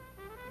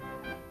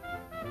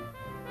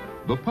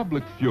 The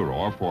public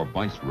furor for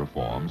vice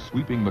reform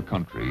sweeping the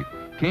country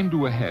came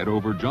to a head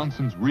over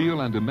Johnson's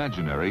real and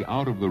imaginary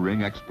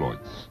out-of-the-ring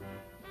exploits.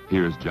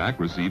 Here's Jack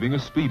receiving a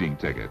speeding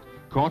ticket,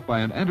 caught by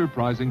an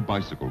enterprising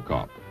bicycle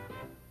cop.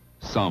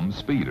 Some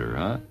speeder,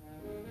 huh?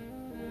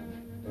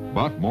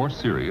 But more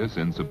serious,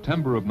 in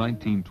September of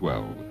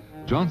 1912,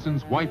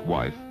 Johnson's white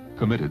wife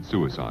committed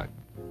suicide.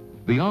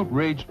 The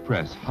outraged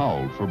press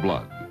howled for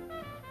blood.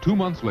 2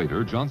 months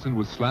later, Johnson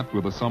was slapped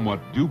with a somewhat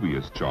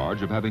dubious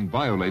charge of having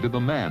violated the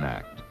Mann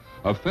Act,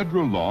 a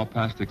federal law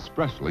passed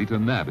expressly to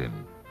nab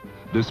him.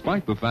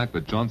 Despite the fact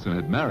that Johnson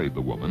had married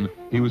the woman,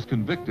 he was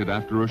convicted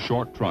after a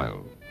short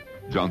trial.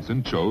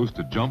 Johnson chose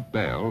to jump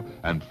bail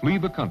and flee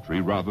the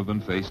country rather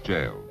than face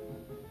jail.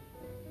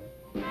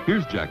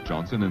 Here's Jack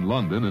Johnson in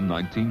London in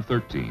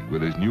 1913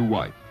 with his new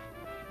wife.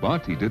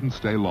 But he didn't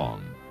stay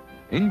long.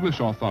 English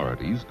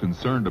authorities,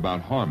 concerned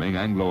about harming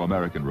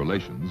Anglo-American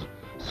relations,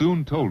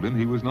 soon told him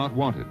he was not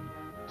wanted.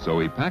 So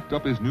he packed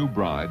up his new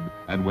bride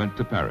and went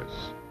to Paris.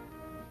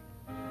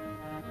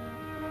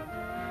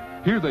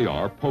 Here they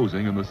are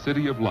posing in the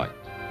City of Light.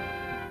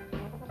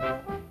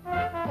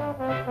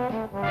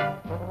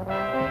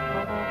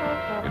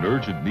 In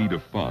urgent need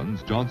of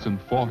funds, Johnson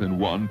fought and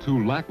won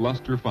 2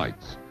 lackluster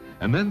fights,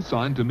 and then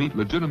signed to meet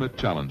legitimate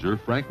challenger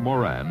Frank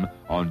Moran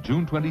on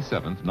June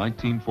 27,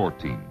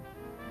 1914.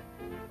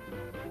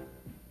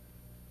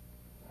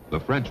 The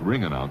French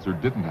ring announcer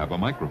didn't have a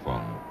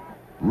microphone.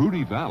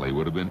 Rudy Valley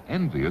would have been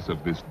envious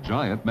of this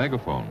giant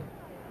megaphone.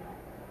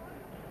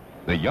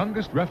 The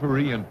youngest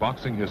referee in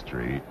boxing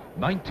history,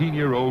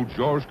 19-year-old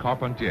Georges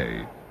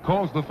Carpentier,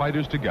 calls the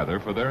fighters together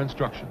for their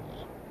instructions.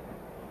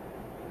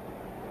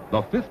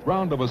 The 5th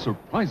round of a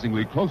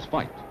surprisingly close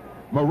fight.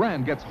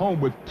 Moran gets home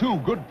with 2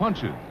 good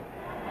punches.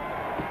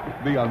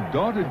 The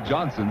undaunted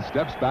Johnson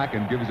steps back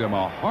and gives him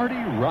a hearty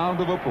round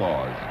of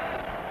applause.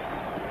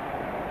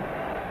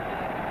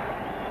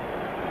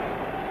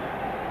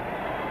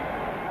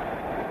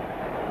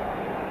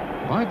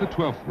 By the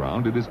 12th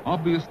round, it is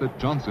obvious that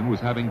Johnson was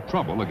having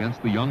trouble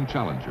against the young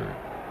challenger.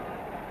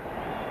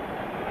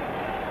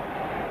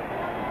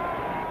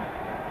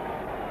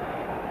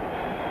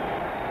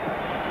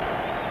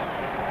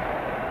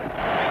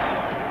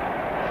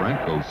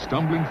 Frank goes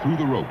stumbling through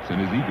the ropes in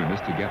his eagerness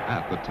to get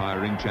at the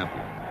tiring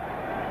champion.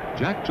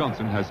 Jack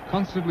Johnson has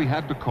constantly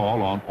had to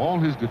call on all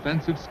his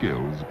defensive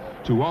skills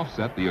to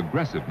offset the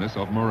aggressiveness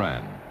of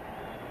Moran.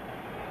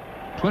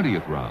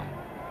 20th round.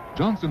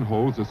 Johnson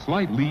holds a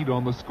slight lead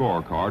on the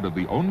scorecard of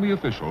the only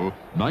official,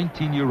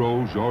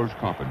 19-year-old Georges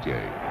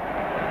Carpentier.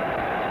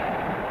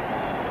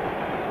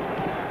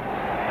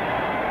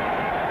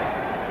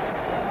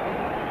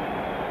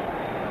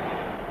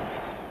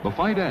 The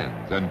fight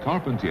ends, and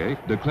Carpentier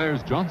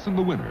declares Johnson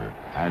the winner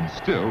and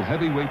still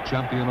heavyweight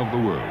champion of the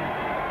world.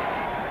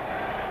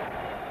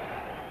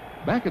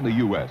 Back in the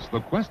U.S.,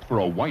 the quest for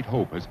a white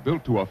hope has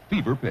built to a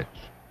fever pitch.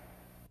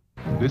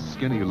 This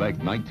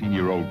skinny-legged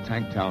 19-year-old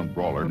Tanktown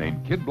brawler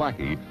named Kid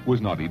Blackie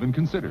was not even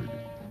considered.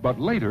 But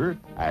later,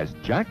 as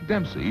Jack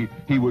Dempsey,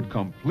 he would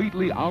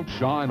completely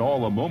outshine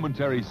all the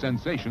momentary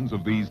sensations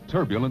of these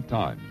turbulent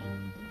times.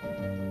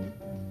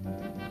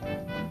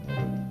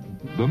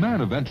 The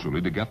man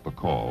eventually to get the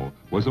call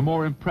was a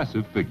more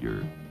impressive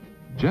figure.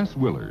 Jess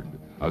Willard,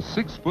 a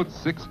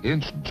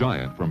 6'6"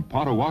 giant from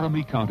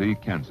Pottawatomie County,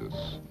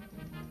 Kansas.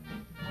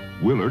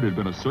 Willard had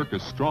been a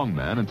circus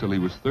strongman until he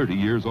was 30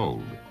 years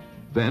old.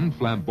 Then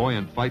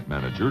flamboyant fight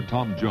manager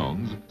Tom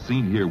Jones,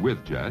 seen here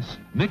with Jess,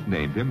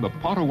 nicknamed him the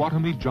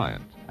Pottawatomie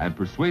Giant and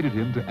persuaded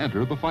him to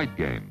enter the fight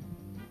game.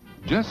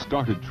 Jess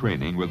started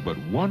training with but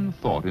one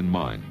thought in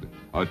mind,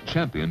 a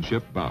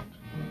championship bout.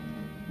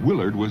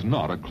 Willard was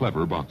not a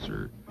clever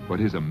boxer, but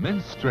his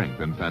immense strength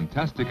and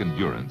fantastic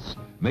endurance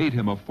made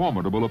him a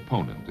formidable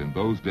opponent in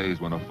those days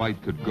when a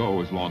fight could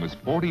go as long as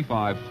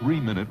 45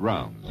 3-minute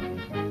rounds.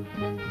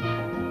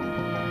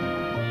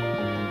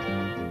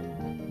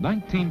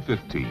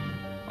 1915.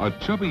 A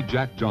chubby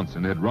Jack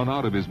Johnson had run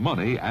out of his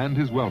money and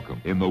his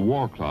welcome in the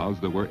war clouds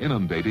that were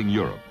inundating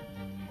Europe.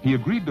 He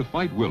agreed to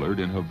fight Willard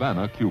in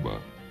Havana, Cuba.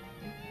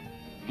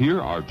 Here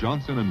are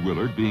Johnson and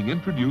Willard being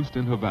introduced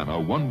in Havana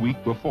 1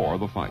 week before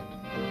the fight.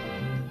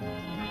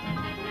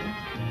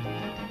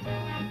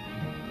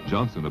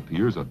 Johnson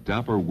appears a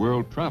dapper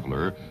world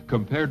traveler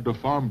compared to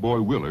farm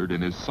boy Willard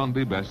in his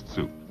Sunday best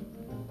suit.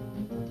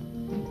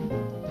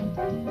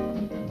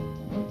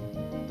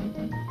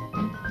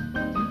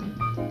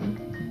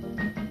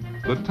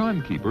 The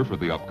timekeeper for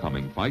the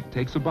upcoming fight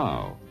takes a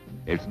bow.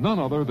 It's none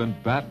other than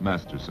Bat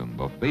Masterson,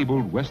 the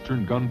fabled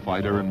Western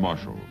gunfighter and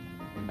marshal.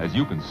 As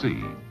you can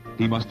see,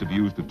 he must have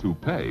used a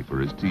toupee for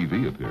his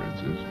TV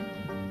appearances.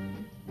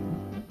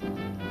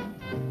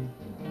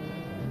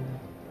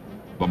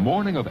 The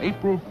morning of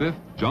April 5th,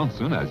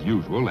 Johnson, as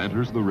usual,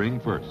 enters the ring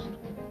first.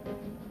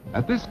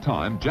 At this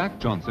time, Jack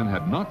Johnson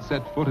had not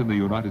set foot in the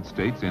United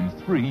States in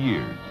 3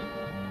 years.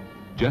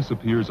 Jess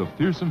appears a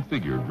fearsome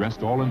figure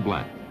dressed all in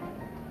black.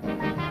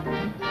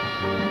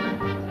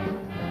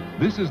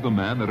 This is the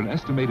man that an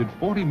estimated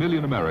 40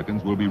 million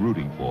Americans will be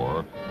rooting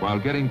for while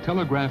getting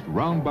telegraphed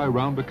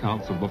round-by-round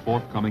accounts of the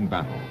forthcoming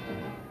battle.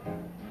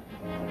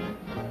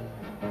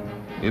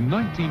 In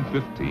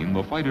 1915,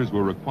 the fighters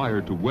were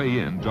required to weigh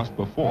in just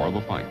before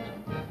the fight.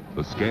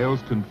 The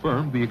scales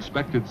confirmed the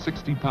expected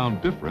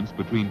 60-pound difference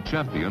between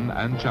champion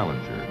and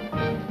challenger.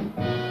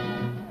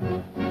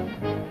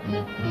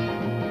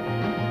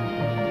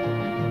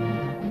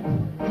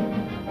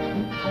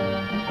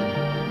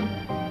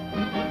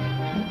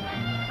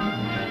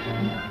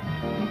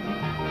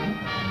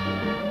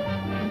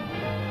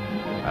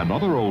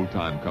 Another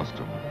old-time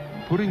custom,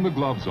 putting the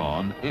gloves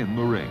on in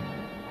the ring.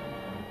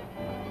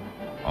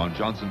 On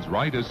Johnson's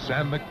right is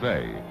Sam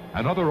McVeigh,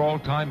 another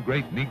all-time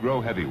great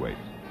Negro heavyweight.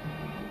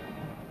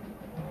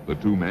 The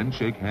two men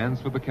shake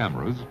hands for the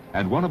cameras,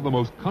 and one of the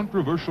most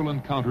controversial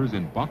encounters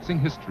in boxing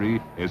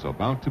history is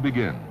about to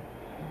begin.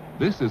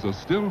 This is a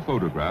still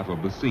photograph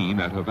of the scene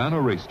at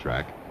Havana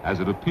Racetrack as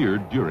it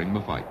appeared during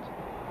the fight.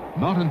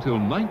 Not until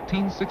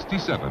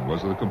 1967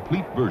 was the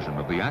complete version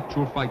of the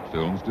actual fight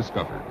films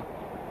discovered.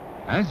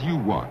 As you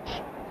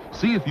watch,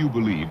 see if you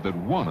believe that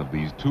one of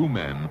these two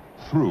men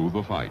threw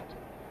the fight.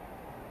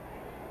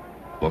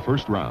 The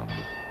first round.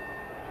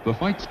 The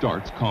fight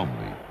starts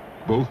calmly,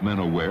 both men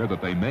aware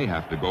that they may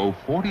have to go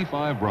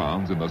 45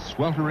 rounds in the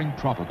sweltering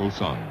tropical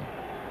sun.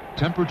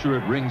 Temperature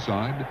at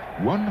ringside,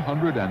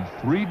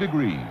 103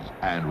 degrees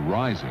and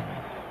rising.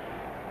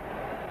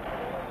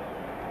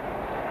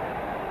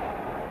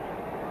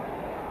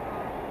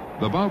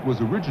 The bout was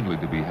originally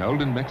to be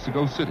held in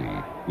Mexico City,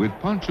 with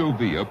Pancho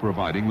Villa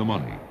providing the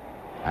money.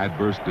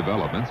 Adverse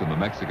developments in the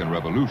Mexican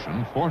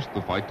Revolution forced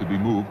the fight to be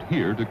moved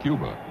here to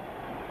Cuba.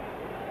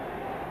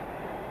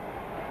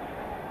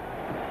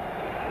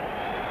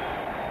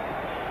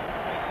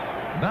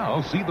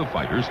 Now see the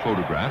fighters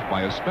photographed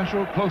by a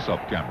special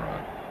close-up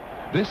camera.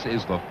 This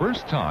is the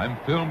first time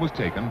film was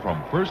taken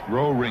from first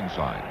row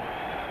ringside.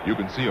 You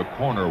can see a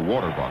corner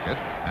water bucket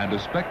and a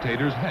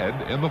spectator's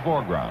head in the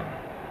foreground.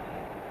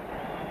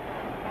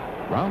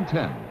 Round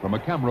 10 from a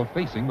camera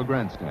facing the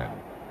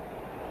grandstand.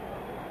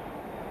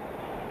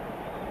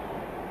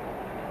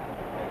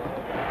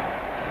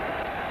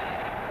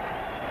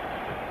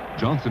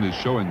 Johnson is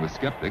showing the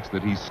skeptics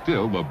that he's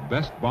still the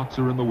best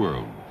boxer in the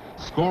world,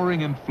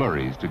 scoring in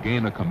flurries to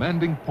gain a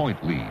commanding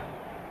point lead.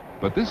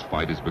 But this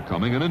fight is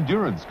becoming an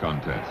endurance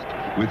contest,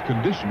 with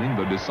conditioning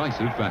the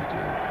decisive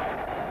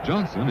factor.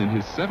 Johnson, in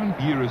his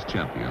 7th year as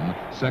champion,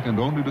 second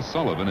only to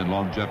Sullivan in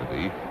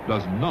longevity,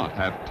 does not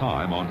have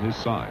time on his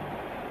side.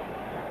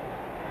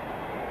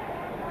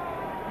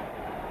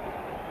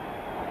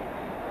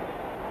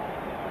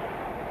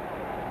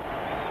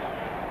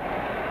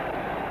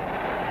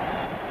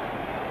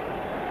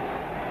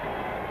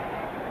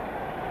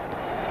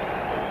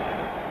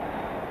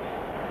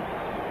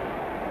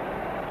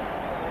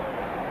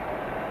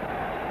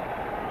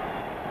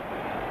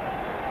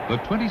 The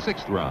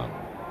 26th round.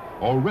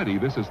 Already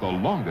this is the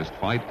longest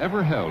fight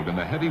ever held in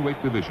the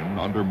heavyweight division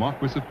under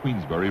Marquis of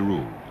Queensberry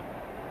rule.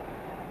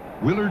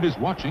 Willard is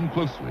watching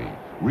closely,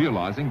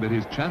 realizing that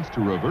his chance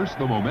to reverse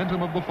the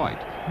momentum of the fight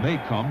may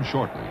come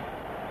shortly.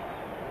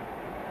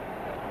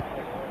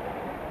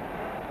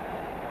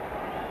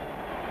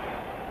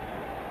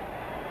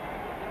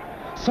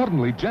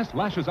 Suddenly, Jess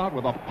lashes out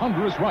with a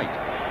ponderous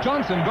right.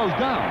 Johnson goes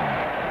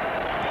down.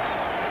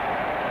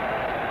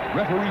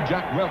 Referee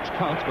Jack Welch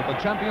counts, but the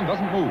champion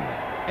doesn't move.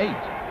 8,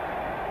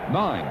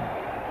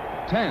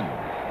 9,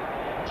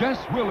 10. Jess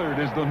Willard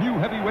is the new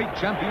heavyweight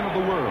champion of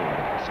the world,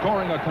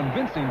 scoring a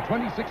convincing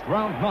 26th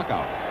round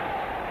knockout.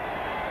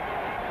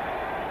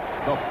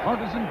 The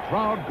partisan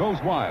crowd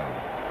goes wild.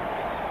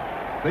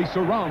 They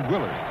surround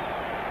Willard.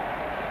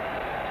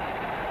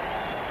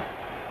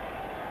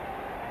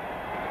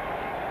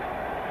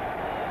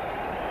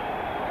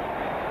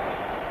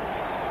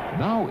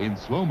 Now in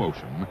slow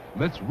motion,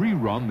 let's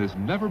rerun this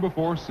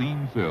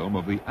never-before-seen film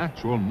of the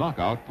actual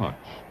knockout punch.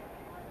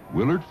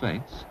 Willard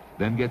feints,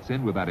 then gets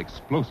in with that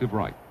explosive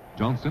right.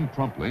 Johnson,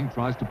 crumpling,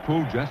 tries to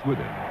pull Jess with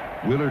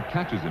him. Willard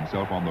catches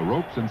himself on the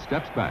ropes and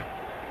steps back.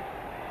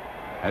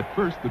 At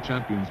first, the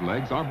champion's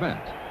legs are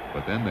bent,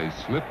 but then they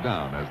slip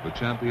down as the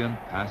champion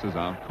passes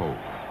out cold.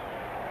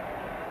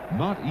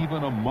 Not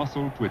even a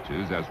muscle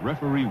twitches as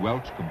referee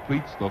Welch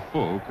completes the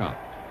full count.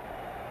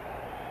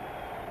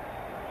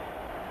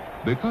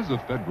 Because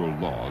of federal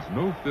laws,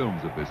 no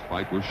films of this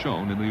fight were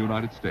shown in the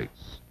United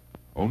States.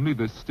 Only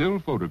this still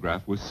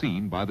photograph was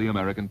seen by the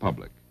American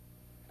public.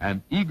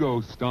 And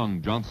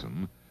ego-stung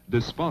Johnson,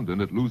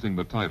 despondent at losing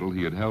the title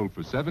he had held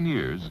for 7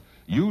 years,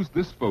 used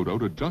this photo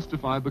to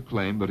justify the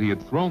claim that he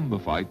had thrown the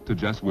fight to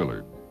Jess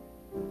Willard.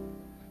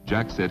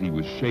 Jack said he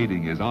was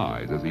shading his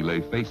eyes as he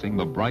lay facing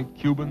the bright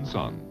Cuban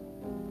sun.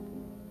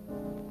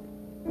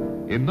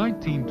 In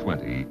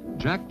 1920,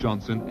 Jack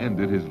Johnson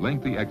ended his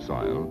lengthy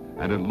exile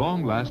and at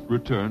long last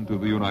returned to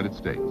the United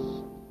States.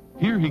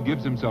 Here he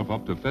gives himself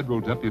up to Federal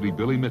Deputy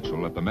Billy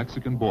Mitchell at the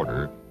Mexican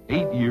border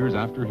 8 years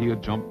after he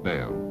had jumped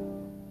bail.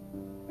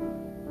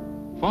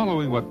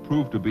 Following what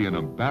proved to be an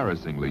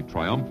embarrassingly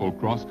triumphal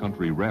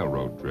cross-country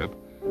railroad trip,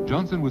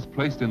 Johnson was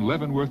placed in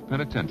Leavenworth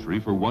Penitentiary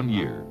for 1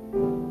 year.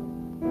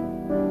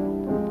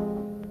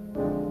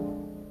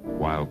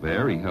 While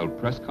there, he held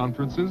press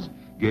conferences,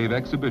 gave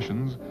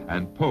exhibitions,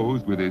 and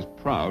posed with his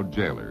proud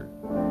jailer.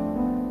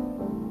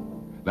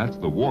 That's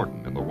the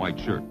warden in the white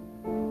shirt.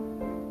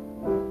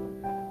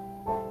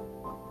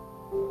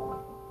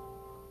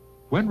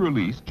 When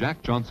released,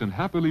 Jack Johnson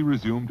happily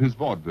resumed his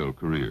vaudeville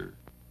career.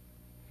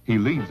 He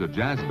leads a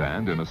jazz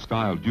band in a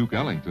style Duke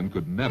Ellington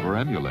could never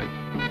emulate.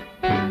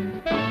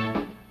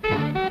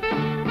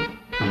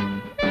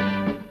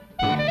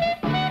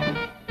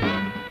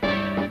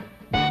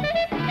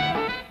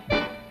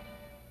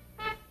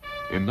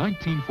 In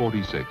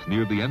 1946,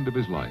 near the end of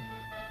his life,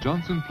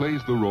 Johnson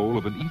plays the role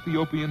of an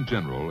Ethiopian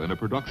general in a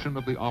production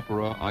of the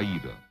opera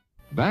Aida.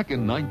 Back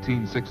in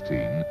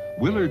 1916,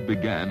 Willard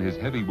began his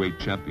heavyweight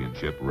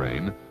championship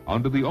reign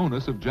under the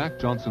onus of Jack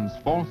Johnson's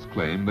false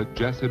claim that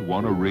Jess had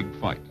won a rigged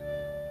fight.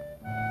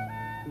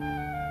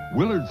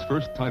 Willard's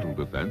first title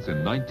defense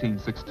in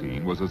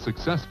 1916 was a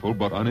successful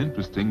but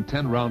uninteresting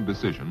 10-round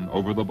decision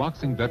over the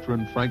boxing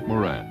veteran Frank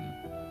Moran.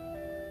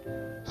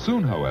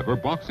 Soon, however,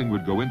 boxing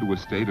would go into a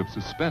state of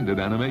suspended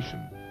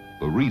animation.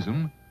 The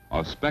reason?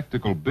 A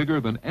spectacle bigger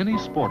than any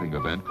sporting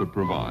event could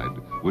provide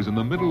was in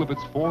the middle of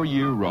its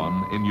 4-year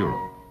run in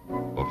Europe.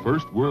 The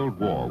First World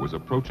War was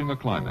approaching a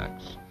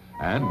climax,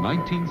 and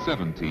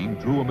 1917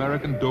 drew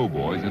American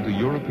doughboys into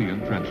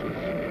European trenches.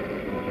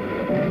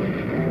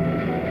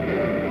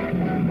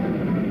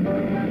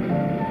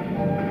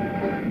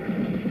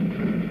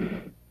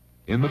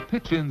 In the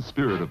pitch-in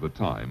spirit of the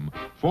time,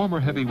 former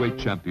heavyweight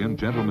champion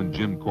Gentleman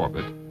Jim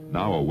Corbett,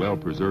 now a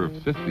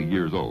well-preserved 50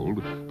 years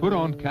old, put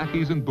on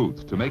khakis and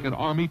boots to make an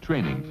Army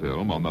training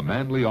film on the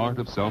manly art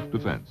of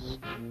self-defense.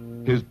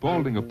 His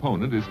balding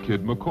opponent is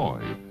Kid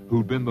McCoy,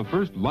 who'd been the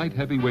first light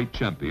heavyweight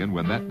champion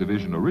when that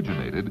division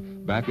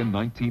originated back in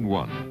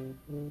 1901.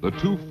 The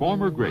two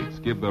former greats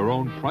give their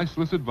own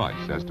priceless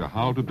advice as to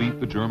how to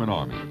beat the German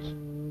armies.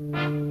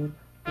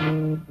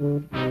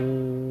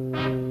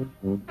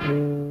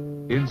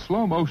 In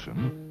slow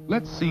motion,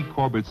 let's see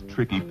Corbett's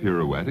tricky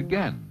pirouette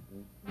again.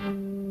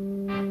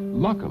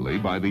 Luckily,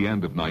 by the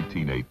end of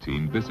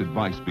 1918, this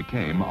advice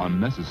became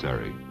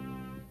unnecessary.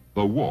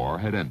 The war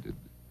had ended.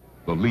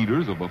 The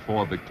leaders of the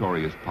four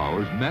victorious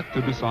powers met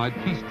to decide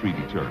peace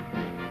treaty terms.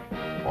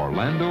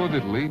 Orlando of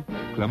Italy,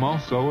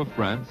 Clemenceau of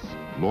France,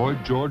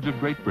 Lloyd George of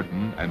Great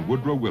Britain, and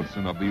Woodrow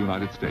Wilson of the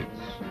United States.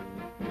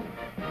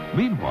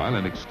 Meanwhile,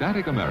 an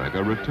ecstatic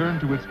America returned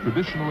to its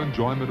traditional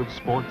enjoyment of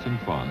sports and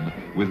fun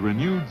with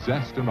renewed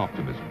zest and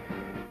optimism.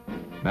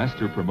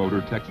 Master promoter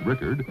Tex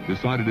Rickard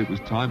decided it was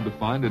time to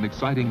find an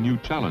exciting new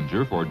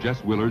challenger for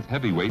Jess Willard's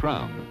heavyweight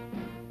crown.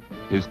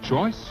 His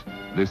choice?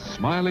 This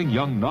smiling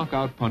young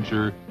knockout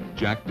puncher,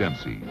 Jack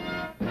Dempsey.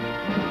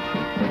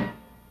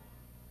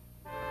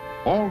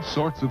 All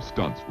sorts of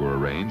stunts were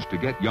arranged to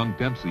get young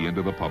Dempsey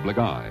into the public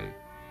eye.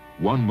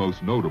 One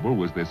most notable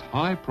was this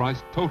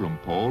high-priced totem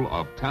pole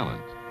of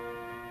talent.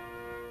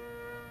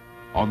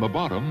 On the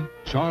bottom,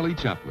 Charlie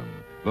Chaplin,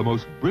 the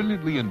most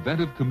brilliantly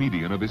inventive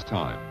comedian of his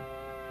time.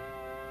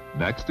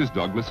 Next is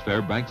Douglas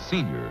Fairbanks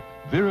Sr.,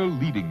 virile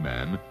leading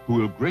man who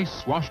will grace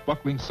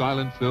swashbuckling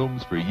silent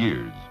films for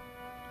years.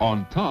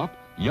 On top,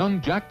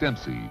 young Jack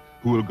Dempsey,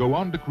 who will go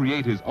on to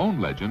create his own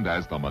legend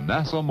as the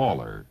Manasseh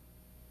Mauler.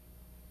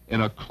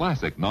 In a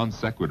classic non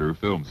sequitur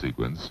film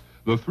sequence,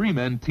 the three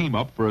men team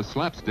up for a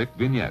slapstick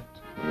vignette.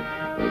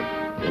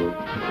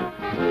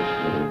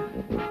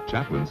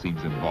 Chaplin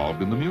seems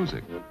involved in the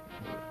music.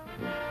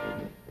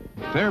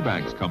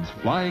 Fairbanks comes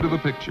flying to the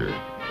picture.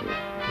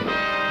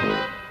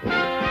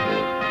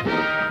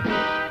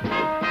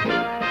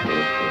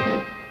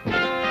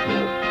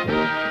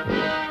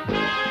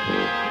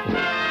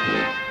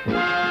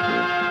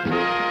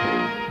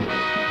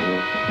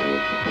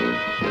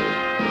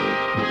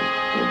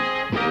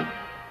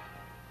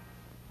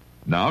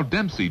 Now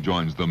Dempsey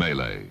joins the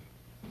melee.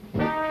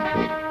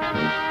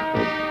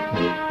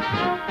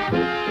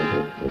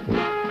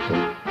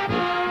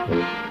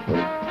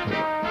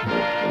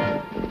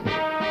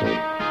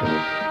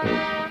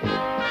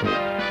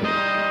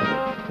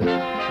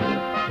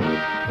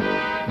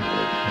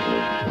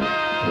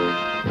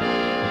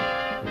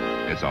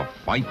 It's a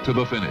fight to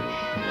the finish.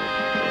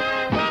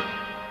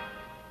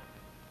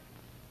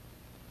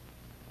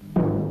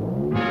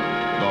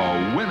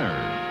 The winner.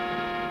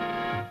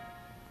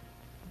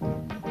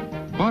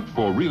 But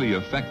for really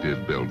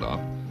effective build-up,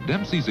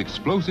 Dempsey's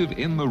explosive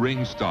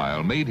in-the-ring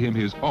style made him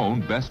his own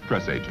best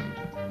press agent.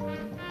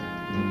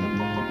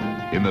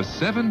 In the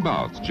 7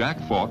 bouts Jack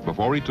fought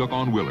before he took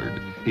on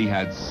Willard, he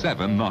had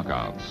 7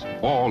 knockouts,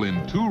 all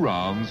in 2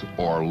 rounds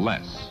or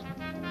less.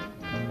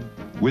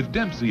 With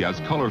Dempsey as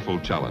colorful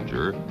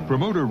challenger,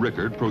 promoter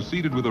Rickard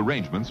proceeded with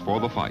arrangements for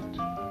the fight.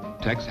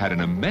 Tex had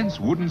an immense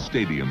wooden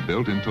stadium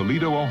built in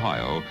Toledo,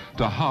 Ohio,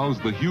 to house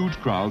the huge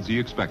crowds he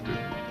expected.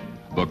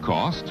 The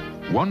cost?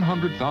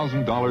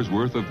 $100,000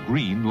 worth of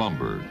green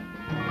lumber.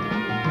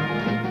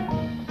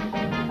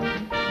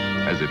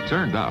 As it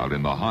turned out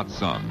in the hot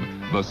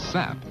sun, the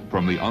sap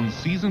from the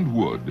unseasoned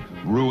wood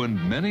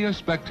ruined many a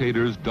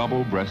spectator's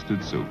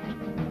double-breasted suit.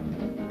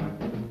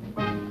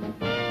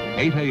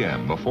 8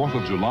 a.m., the 4th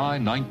of July,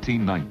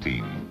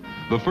 1919.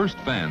 The first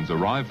fans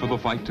arrived for the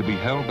fight to be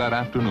held that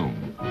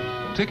afternoon.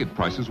 Ticket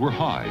prices were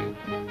high,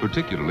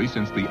 particularly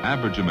since the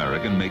average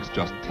American makes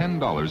just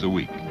 $10 a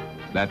week.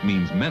 That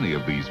means many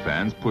of these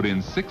fans put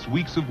in 6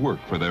 weeks of work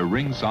for their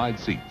ringside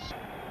seats.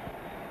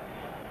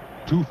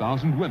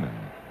 2,000 women,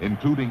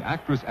 including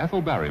actress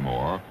Ethel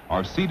Barrymore,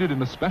 are seated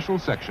in a special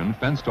section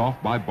fenced off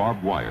by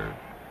barbed wire.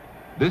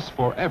 This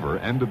forever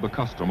ended the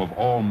custom of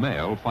all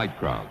male fight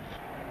crowds.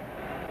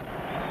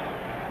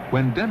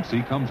 When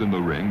Dempsey comes in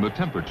the ring, the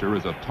temperature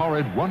is a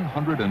torrid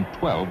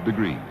 112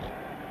 degrees.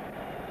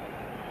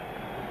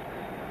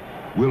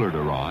 Willard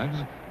arrives,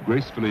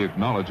 gracefully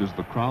acknowledges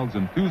the crowd's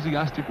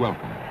enthusiastic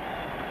welcome.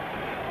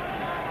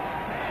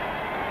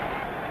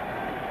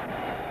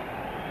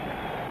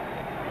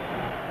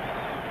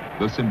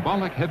 The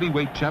symbolic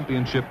heavyweight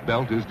championship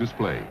belt is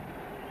displayed.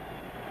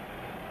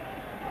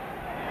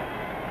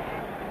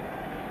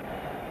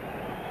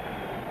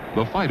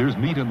 The fighters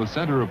meet in the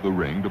center of the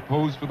ring to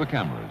pose for the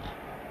cameras.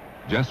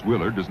 Jess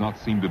Willard does not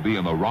seem to be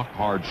in the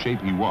rock-hard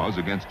shape he was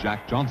against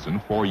Jack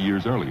Johnson 4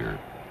 years earlier.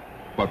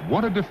 But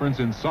what a difference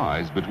in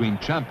size between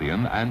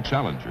champion and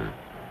challenger.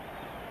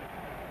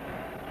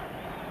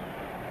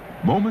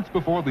 Moments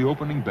before the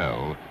opening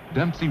bell,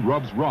 Dempsey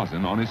rubs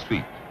rosin on his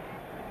feet.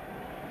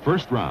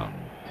 First round.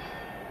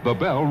 The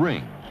bell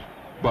rings,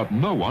 but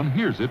no one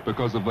hears it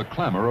because of the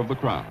clamor of the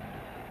crowd.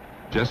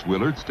 Jess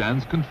Willard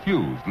stands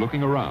confused,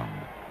 looking around.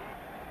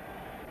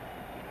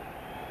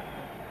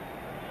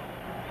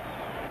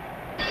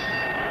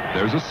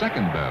 There's a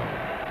second bell.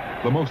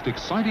 The most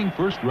exciting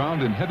first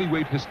round in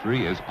heavyweight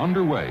history is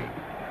underway.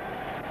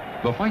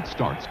 The fight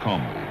starts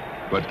calmly,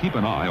 but keep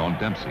an eye on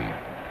Dempsey.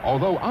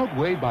 Although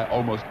outweighed by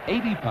almost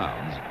 80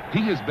 pounds,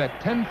 he has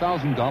bet $10,000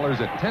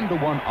 at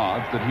 10-to-1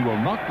 odds that he will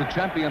knock the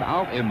champion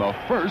out in the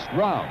first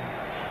round.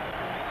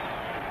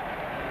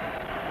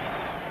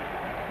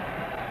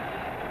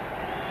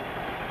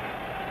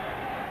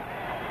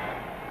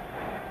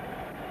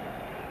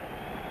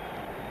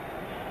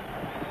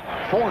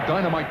 Four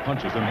dynamite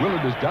punches, and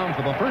Willard is down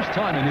for the first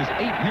time in his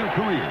 8-year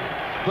career.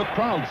 The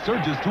crowd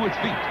surges to its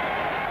feet.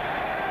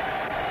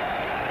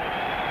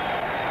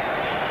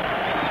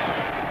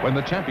 When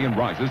the champion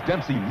rises,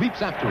 Dempsey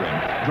leaps after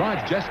him,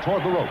 drives Jess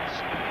toward the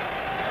ropes.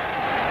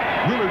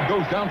 Willard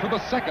goes down for the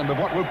second of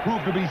what will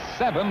prove to be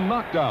 7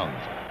 knockdowns.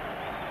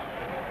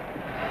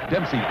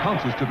 Dempsey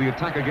pounces to the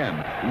attack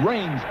again,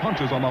 rains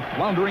punches on the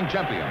floundering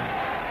champion.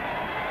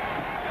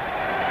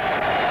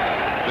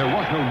 There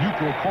was no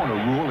neutral corner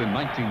rule in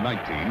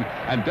 1919,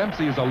 and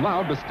Dempsey is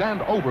allowed to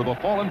stand over the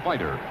fallen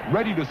fighter,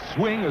 ready to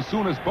swing as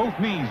soon as both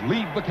knees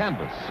leave the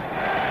canvas.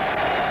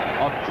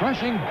 A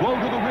crashing blow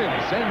to the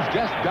ribs sends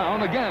Jess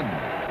down again.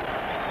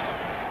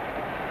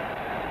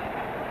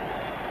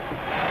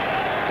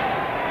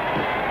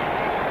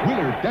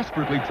 Willard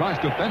desperately tries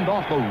to fend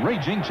off the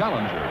raging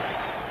challenger.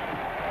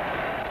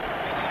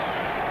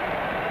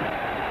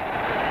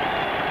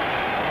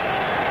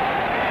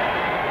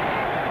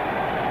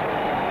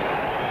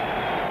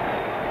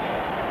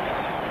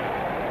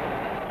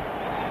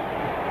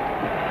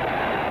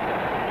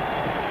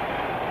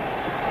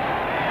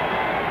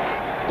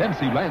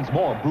 Dempsey lands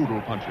more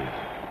brutal punches.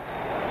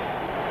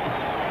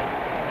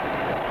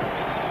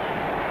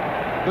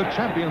 The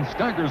champion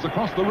staggers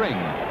across the ring.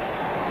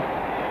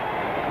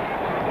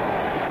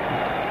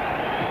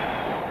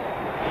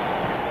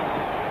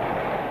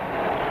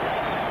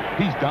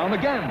 He's down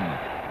again.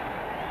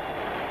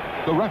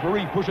 The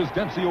referee pushes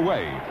Dempsey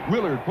away.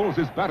 Willard pulls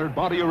his battered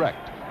body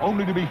erect,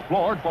 only to be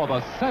floored for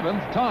the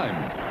 7th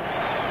time.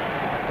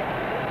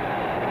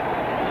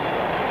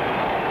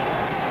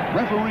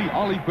 Referee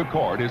Ollie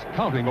Picord is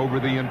counting over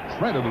the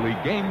incredibly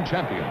game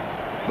champion.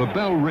 The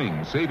bell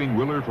rings, saving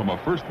Willard from a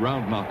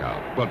first-round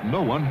knockout, but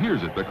no one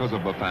hears it because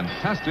of the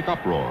fantastic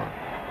uproar.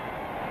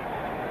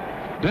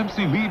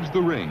 Dempsey leaves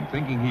the ring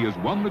thinking he has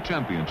won the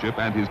championship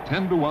and his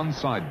 10-to-1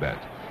 side bet,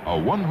 a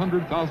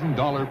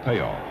 $100,000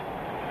 payoff.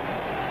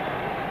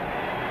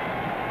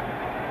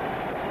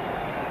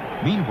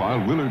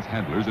 Meanwhile, Willard's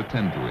handlers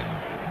attend to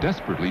him,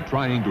 desperately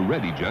trying to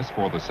ready Jess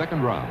for the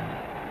second round.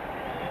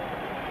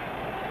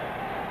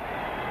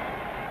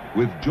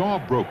 With jaw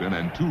broken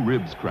and 2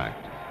 ribs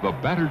cracked, the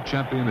battered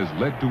champion is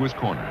led to his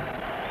corner.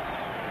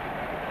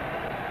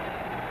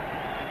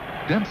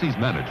 Dempsey's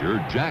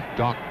manager, Jack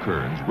Doc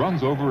Kearns,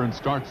 runs over and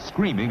starts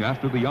screaming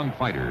after the young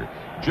fighter.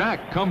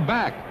 "Jack, come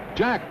back!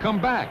 Jack, come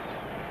back!"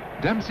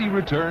 Dempsey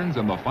returns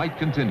and the fight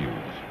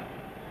continues.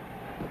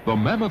 The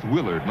mammoth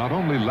Willard not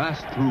only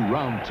lasts through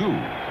round 2,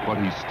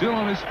 but he's still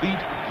on his feet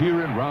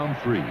here in round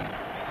 3.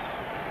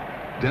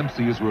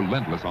 Dempsey is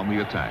relentless on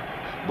the attack,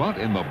 but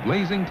in the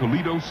blazing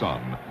Toledo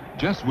sun,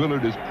 Jess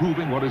Willard is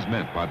proving what is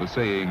meant by the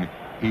saying,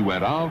 he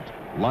went out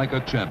like a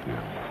champion.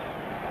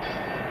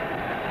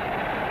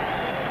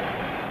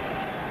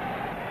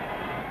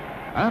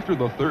 After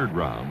the 3rd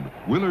round,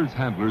 Willard's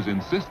handlers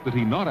insist that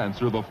he not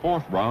answer the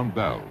 4th round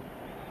bell.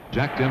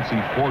 Jack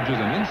Dempsey forges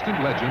an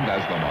instant legend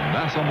as the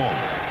Manasseh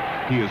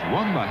Mole. He has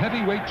won the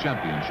heavyweight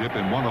championship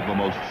in one of the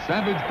most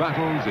savage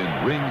battles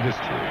in ring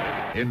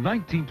history. In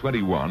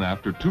 1921,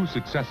 after 2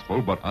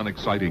 successful but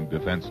unexciting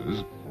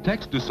defenses,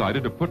 Tex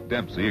decided to put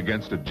Dempsey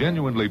against a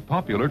genuinely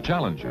popular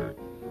challenger,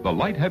 the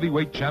light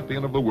heavyweight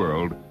champion of the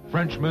world,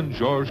 Frenchman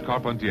Georges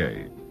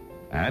Carpentier.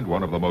 And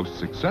one of the most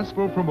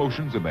successful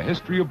promotions in the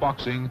history of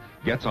boxing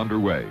gets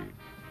underway.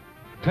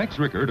 Tex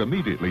Rickard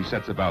immediately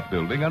sets about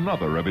building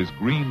another of his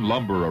green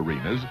lumber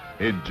arenas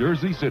in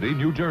Jersey City,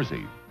 New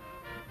Jersey.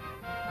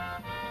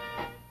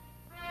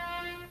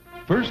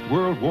 First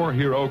World War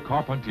hero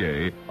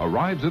Carpentier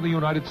arrives in the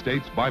United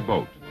States by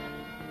boat.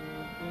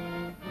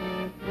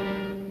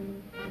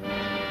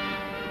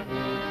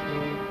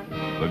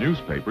 The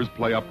newspapers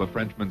play up the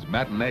Frenchman's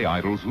matinee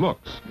idol's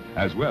looks,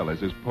 as well as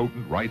his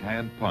potent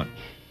right-hand punch.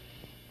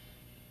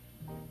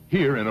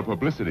 Here, in a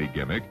publicity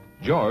gimmick,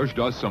 George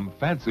does some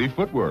fancy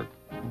footwork.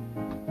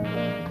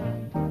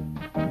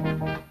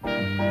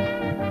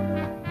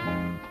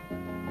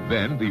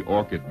 Then the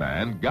Orchid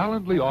Man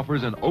gallantly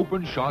offers an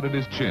open shot at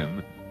his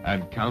chin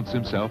and counts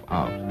himself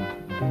out.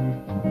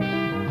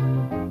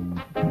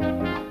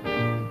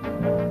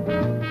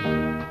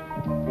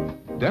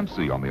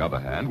 Dempsey, on the other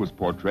hand, was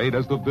portrayed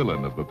as the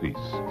villain of the piece.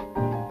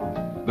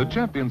 The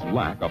champion's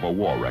lack of a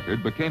war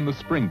record became the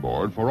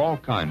springboard for all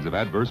kinds of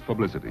adverse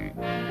publicity.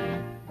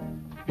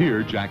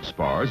 Here, Jack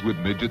spars with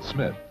Midget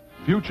Smith,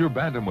 future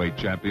bantamweight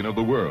champion of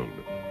the world.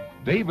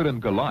 David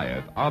and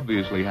Goliath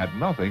obviously had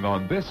nothing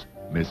on this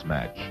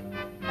mismatch.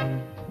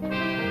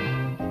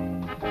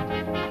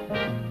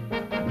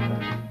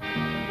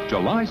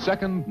 July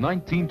 2nd,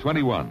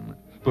 1921.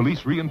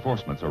 Police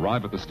reinforcements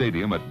arrive at the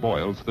stadium at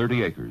Boyle's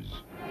 30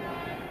 acres.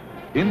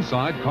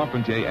 Inside,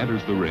 Carpentier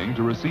enters the ring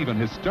to receive an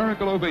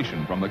hysterical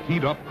ovation from the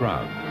keyed-up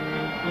crowd.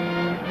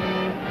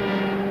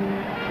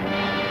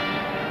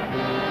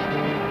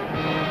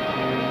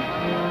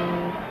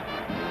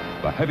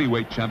 The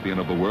heavyweight champion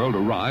of the world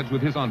arrives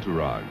with his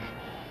entourage.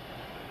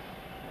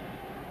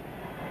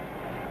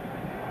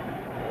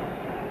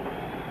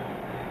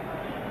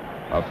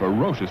 A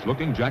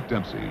ferocious-looking Jack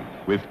Dempsey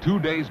with 2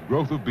 days'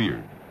 growth of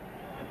beard.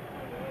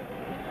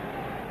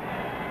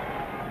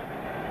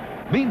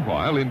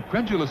 Meanwhile,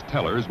 incredulous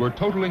tellers were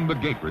totaling the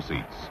gate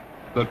receipts.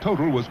 The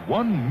total was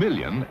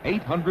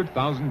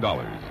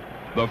 $1,800,000,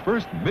 the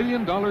first $1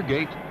 million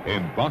gate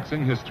in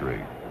boxing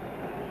history.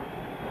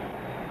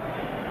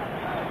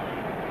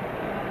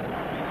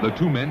 The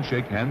two men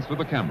shake hands for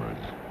the cameras.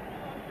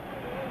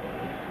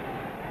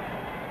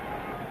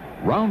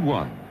 Round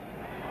one.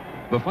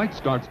 The fight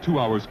starts 2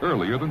 hours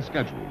earlier than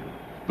scheduled.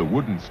 The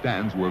wooden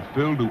stands were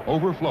filled to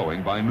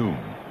overflowing by noon,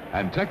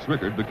 and Tex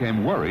Rickard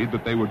became worried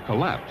that they would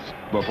collapse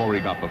before he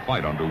got the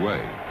fight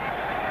underway.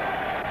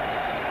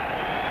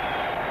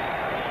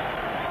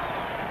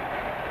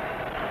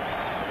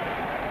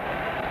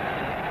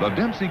 The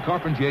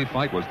Dempsey-Carpentier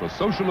fight was the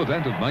social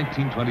event of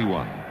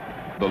 1921.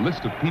 The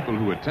list of people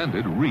who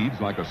attended reads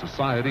like a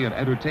society and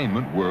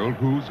entertainment world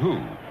who's who.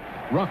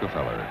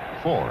 Rockefeller,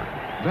 Ford,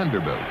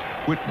 Vanderbilt,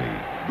 Whitney,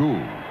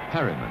 Gould,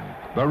 Harriman,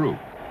 Baruch,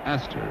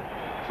 Astor.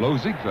 Flo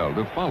Ziegfeld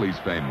of Follies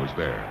fame was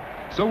there.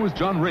 So was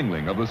John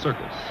Ringling of the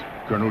Circus,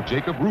 Colonel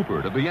Jacob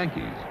Rupert of the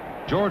Yankees,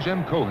 George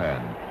M.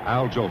 Cohan,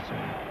 Al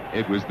Jolson.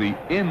 It was the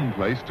in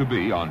place to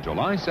be on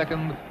July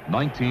 2nd,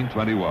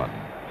 1921.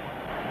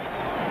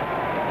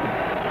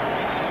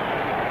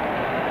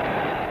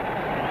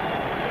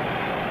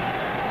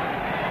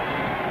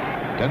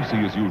 Dempsey,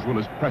 as usual,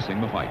 is pressing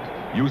the fight,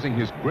 using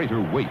his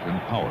greater weight and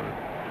power.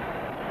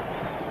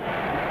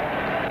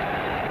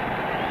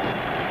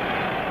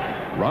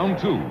 Round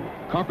two.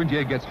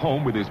 Carpentier gets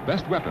home with his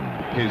best weapon,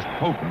 his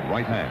potent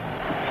right hand.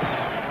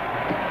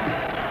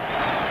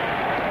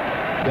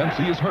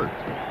 Dempsey is hurt.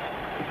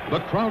 The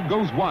crowd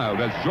goes wild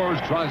as George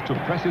tries to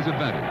press his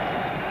advantage.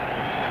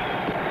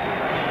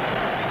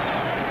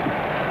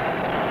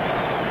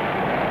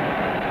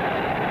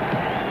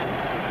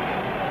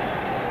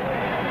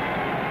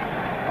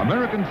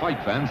 American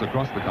fight fans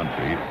across the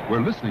country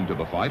were listening to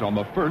the fight on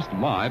the first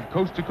live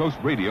coast-to-coast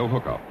radio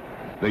hookup.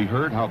 They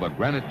heard how the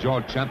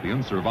granite-jawed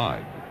champion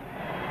survived.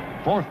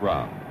 Fourth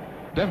round.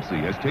 Dempsey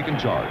has taken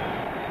charge.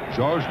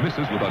 George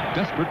misses with a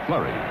desperate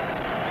flurry.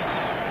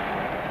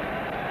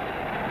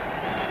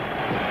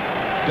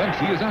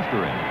 Dempsey is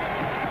after him.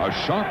 A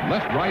sharp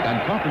left-right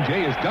and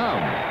Carpentier is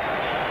down.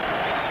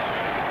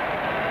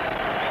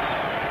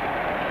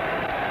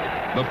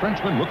 The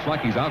Frenchman looks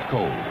like he's out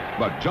cold,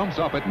 but jumps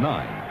up at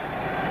 9.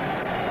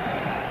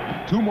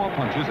 2 more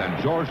punches and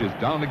George is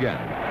down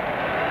again.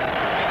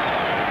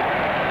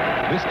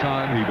 This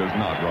time he does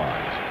not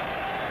rise.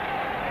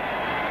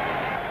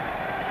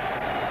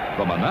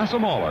 The Manasseh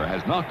Mauler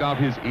has knocked out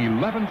his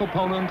 11th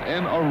opponent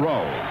in a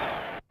row.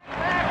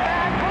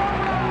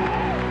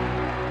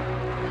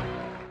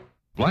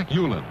 Black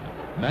Hewlin,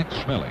 Max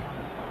Schmeling.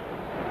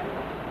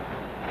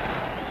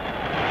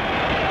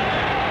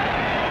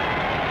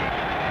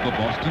 The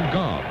Boston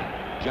Gob,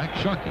 Jack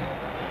Sharkey.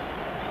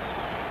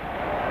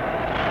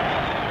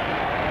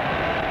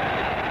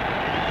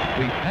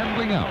 The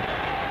handling out,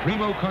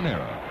 Primo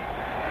Carnera.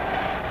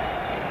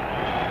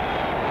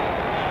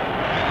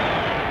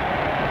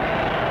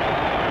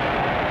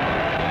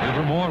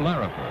 Livermore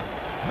Larifer,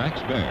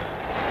 Max Baer.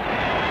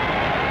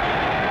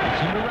 The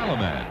Cinderella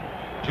Man,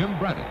 Jim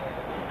Braddock.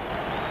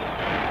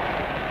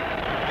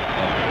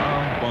 The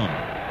Brown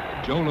Bomber,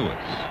 Joe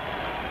Louis.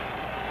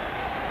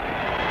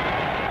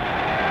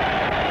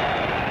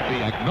 The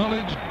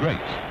Acknowledged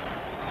Great.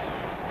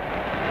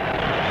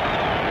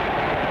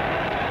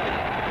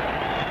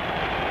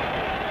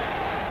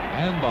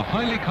 And the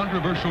highly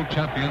controversial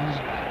champions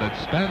that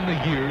span the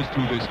years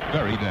to this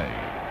very day.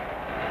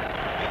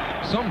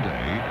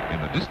 Someday,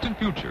 in the distant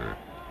future,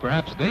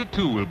 perhaps they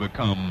too will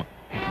become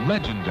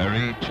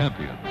legendary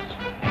champions.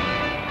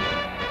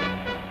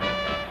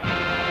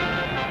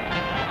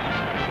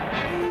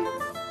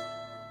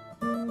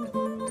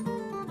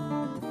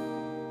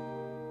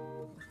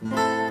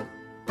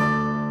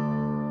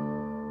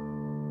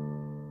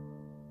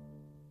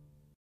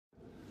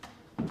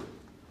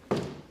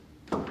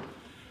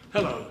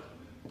 Hello,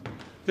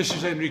 this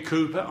is Henry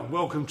Cooper and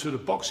welcome to the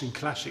Boxing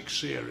Classics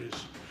series.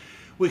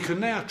 We can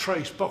now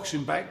trace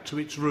boxing back to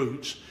its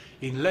roots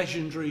in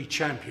legendary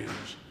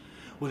champions,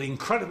 with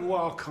incredible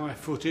archive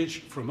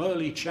footage from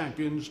early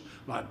champions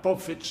like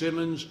Bob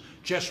Fitzsimmons,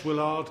 Jess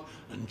Willard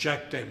and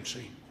Jack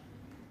Dempsey.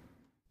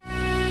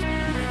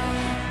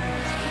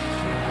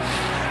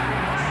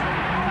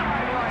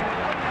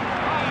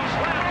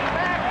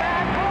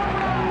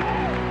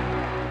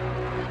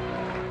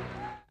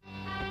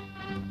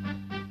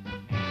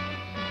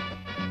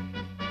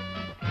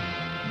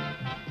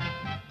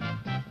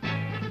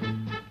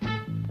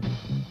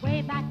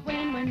 Way back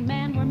when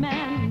men were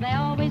men, they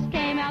always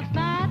came out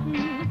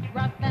fighting,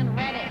 rough and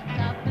ready,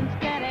 tough and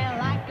steady,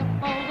 like a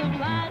bolt of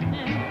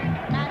lightning,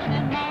 smashing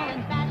and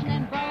mauling, bashing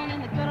and brawling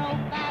in the good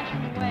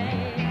old-fashioned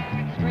way,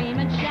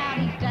 screaming,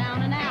 shouting,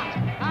 down and out,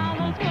 all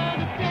those were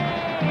the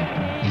days.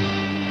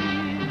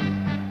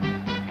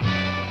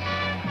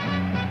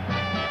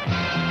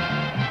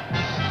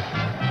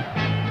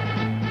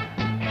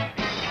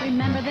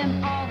 Remember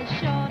them, all the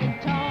short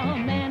and tall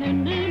men who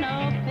knew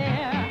no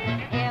fear,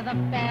 hear the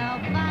bell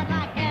fly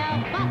like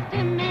hell, bust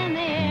him in the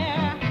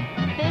air,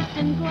 fist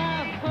and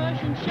glove,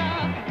 push and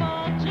shove,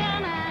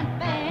 fortune and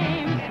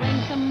fame,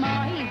 swing some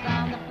more, he's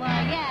on the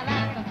floor, yeah,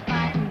 that's a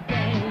fighting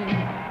game.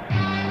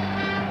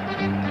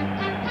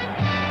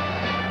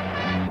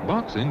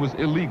 Boxing was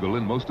illegal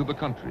in most of the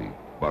country,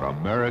 but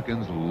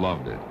Americans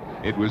loved it.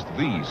 It was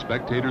the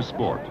spectator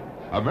sport.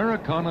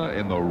 Americana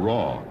in the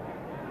raw.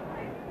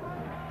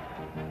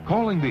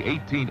 Calling the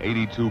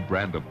 1882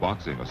 brand of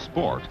boxing a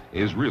sport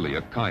is really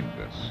a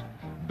kindness.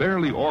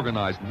 Barely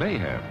organized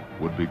mayhem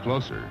would be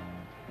closer.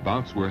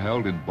 Bouts were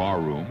held in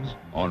bar rooms,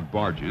 on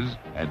barges,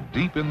 and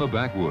deep in the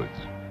backwoods.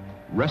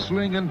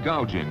 Wrestling and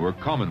gouging were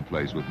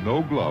commonplace with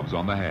no gloves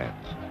on the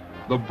hands.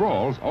 The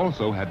brawls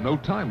also had no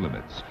time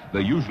limits.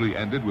 They usually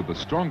ended with the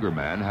stronger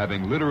man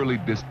having literally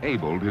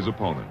disabled his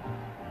opponent.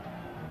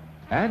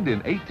 And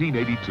in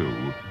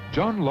 1882,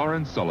 John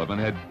Lawrence Sullivan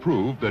had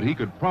proved that he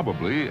could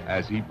probably,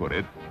 as he put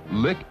it,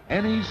 lick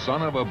any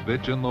son of a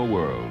bitch in the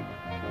world.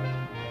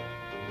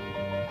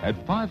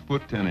 At 5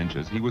 foot 10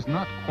 inches, he was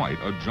not quite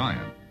a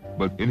giant.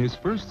 But in his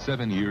first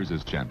 7 years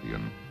as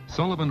champion,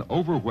 Sullivan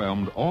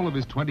overwhelmed all of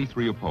his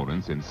 23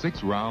 opponents in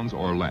 6 rounds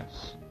or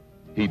less.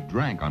 He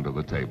drank under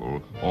the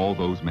table all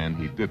those men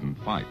he didn't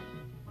fight.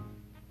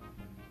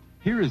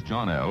 Here is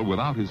John L.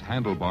 without his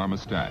handlebar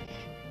mustache,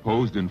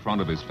 posed in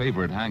front of his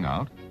favorite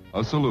hangout,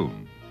 a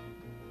saloon.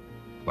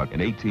 But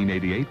in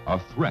 1888, a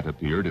threat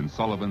appeared in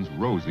Sullivan's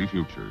rosy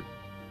future.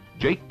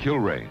 Jake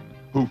Kilrain,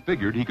 who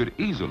figured he could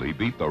easily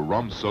beat the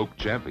rum-soaked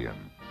champion.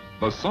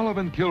 The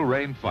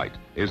Sullivan-Kilrain fight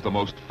is the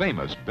most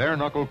famous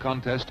bare-knuckle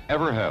contest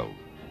ever held.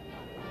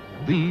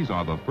 These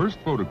are the first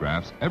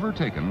photographs ever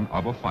taken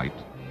of a fight.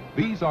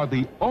 These are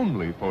the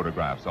only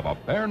photographs of a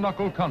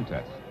bare-knuckle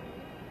contest.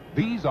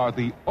 These are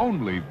the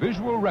only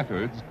visual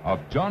records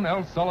of John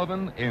L.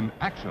 Sullivan in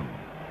action.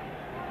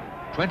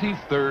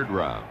 23rd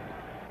round.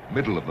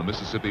 Middle of the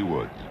Mississippi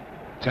woods.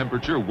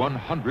 Temperature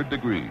 100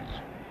 degrees.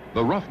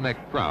 The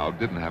roughneck crowd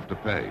didn't have to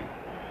pay.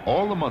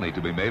 All the money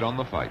to be made on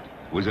the fight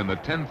was in the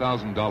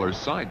 $10,000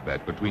 side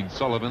bet between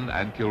Sullivan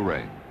and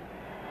Kilrain.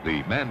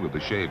 The man with the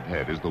shaved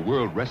head is the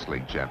world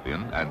wrestling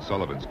champion and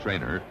Sullivan's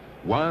trainer,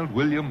 Wild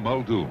William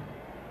Muldoon.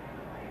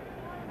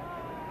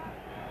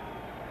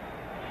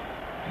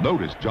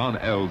 Notice John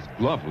L.'s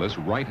gloveless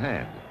right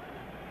hand.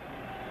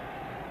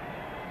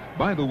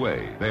 By the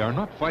way, they are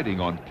not fighting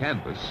on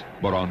canvas,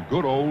 but on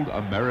good old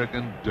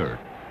American dirt.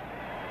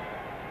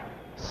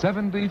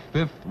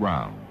 75th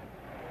round.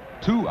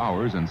 2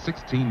 hours and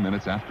 16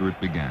 minutes after it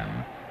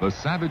began, the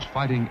savage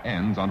fighting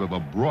ends under the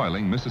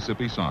broiling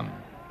Mississippi sun.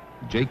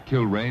 Jake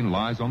Kilrain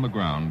lies on the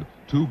ground,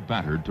 too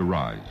battered to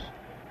rise.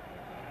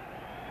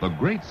 The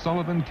great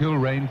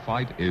Sullivan-Kilrain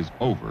fight is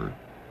over.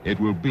 It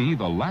will be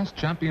the last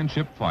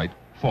championship fight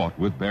fought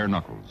with bare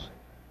knuckles.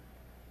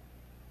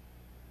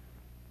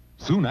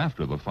 Soon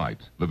after the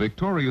fight, the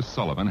victorious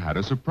Sullivan had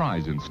a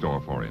surprise in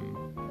store for him.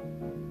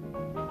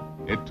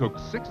 It took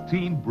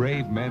 16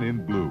 brave men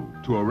in blue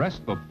to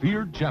arrest the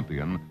feared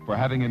champion for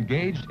having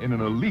engaged in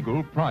an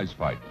illegal prize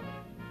fight.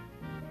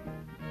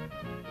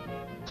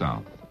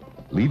 South,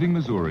 leaving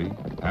Missouri,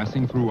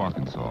 passing through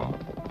Arkansas,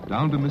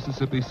 down to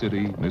Mississippi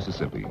City,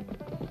 Mississippi.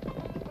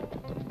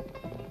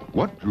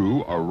 What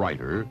drew a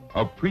writer,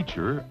 a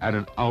preacher, and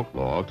an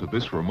outlaw to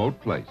this remote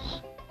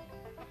place?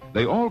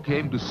 They all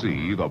came to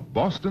see the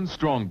Boston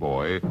strong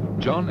boy,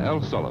 John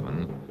L.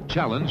 Sullivan,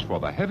 challenge for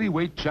the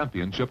heavyweight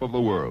championship of the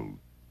world.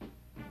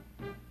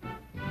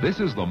 This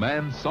is the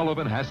man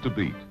Sullivan has to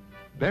beat,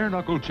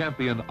 bare-knuckle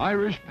champion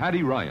Irish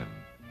Paddy Ryan.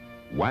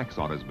 Wax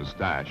on his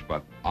mustache,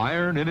 but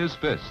iron in his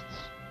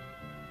fists.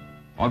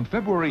 On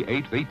February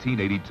 8,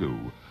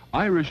 1882,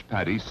 Irish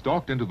Paddy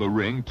stalked into the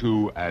ring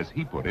to, as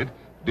he put it,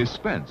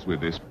 dispense with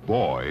this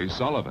boy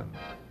Sullivan.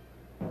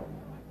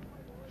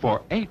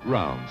 For 8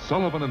 rounds,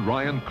 Sullivan and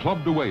Ryan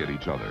clubbed away at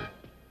each other.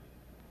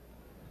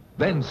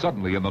 Then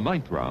suddenly in the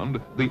 9th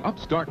round, the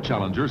upstart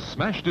challenger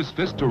smashed his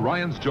fist to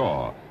Ryan's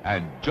jaw,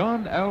 and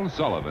John L.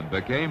 Sullivan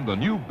became the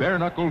new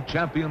bare-knuckle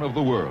champion of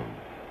the world.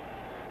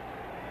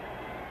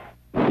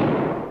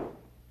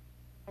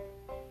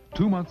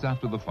 2 months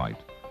after the fight,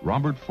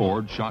 Robert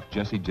Ford shot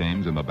Jesse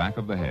James in the back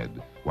of the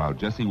head while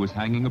Jesse was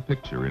hanging a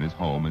picture in his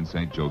home in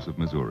St. Joseph,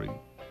 Missouri.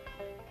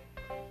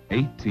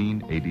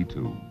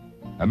 1882.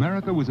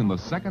 America was in the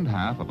second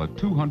half of a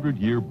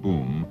 200-year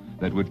boom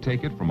that would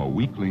take it from a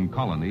weakling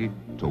colony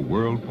to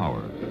world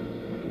power.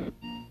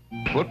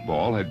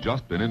 Football had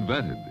just been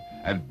invented,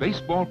 and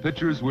baseball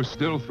pitchers were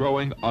still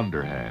throwing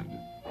underhand.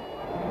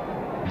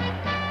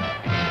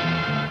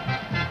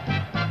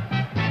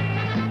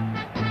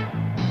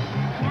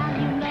 Now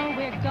you know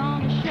we're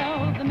gonna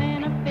show the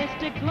men of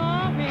fisted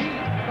glory.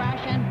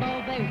 Brash and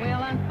bold, they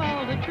will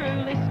unfold a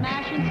truly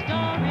smashing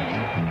story.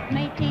 From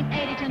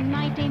 1880 to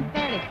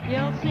 1930,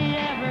 you'll see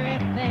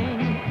everything.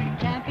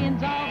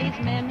 Champions, all these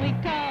men we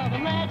call the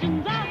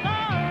legends of the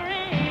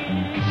ring.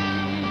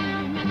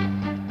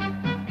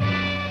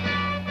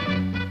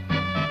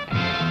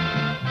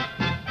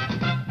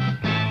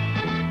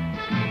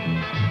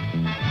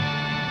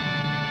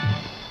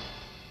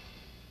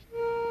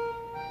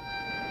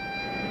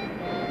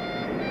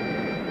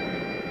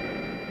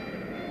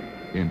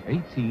 In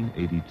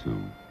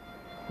 1882,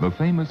 the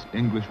famous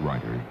English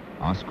writer,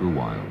 Oscar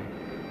Wilde,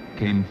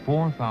 came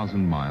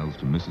 4,000 miles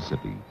to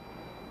Mississippi.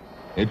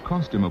 It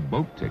cost him a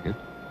boat ticket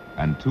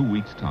and 2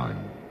 weeks' time.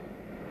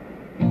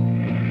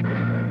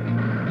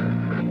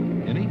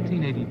 In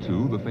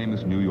 1882, the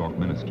famous New York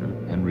minister,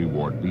 Henry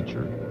Ward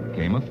Beecher,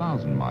 came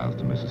 1,000 miles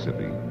to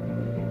Mississippi.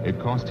 It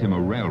cost him a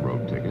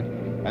railroad ticket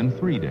and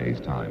 3 days'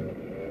 time.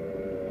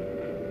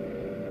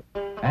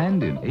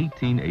 And in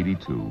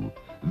 1882,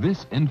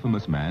 this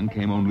infamous man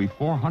came only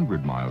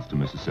 400 miles to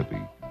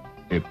Mississippi.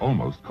 It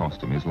almost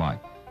cost him his life.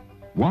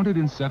 Wanted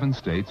in 7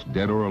 states,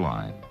 dead or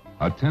alive,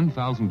 a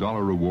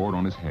 $10,000 reward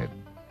on his head.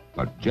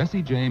 But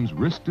Jesse James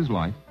risked his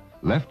life,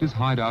 left his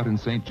hideout in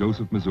St.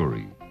 Joseph,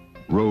 Missouri,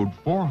 rode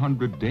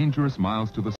 400 dangerous miles to the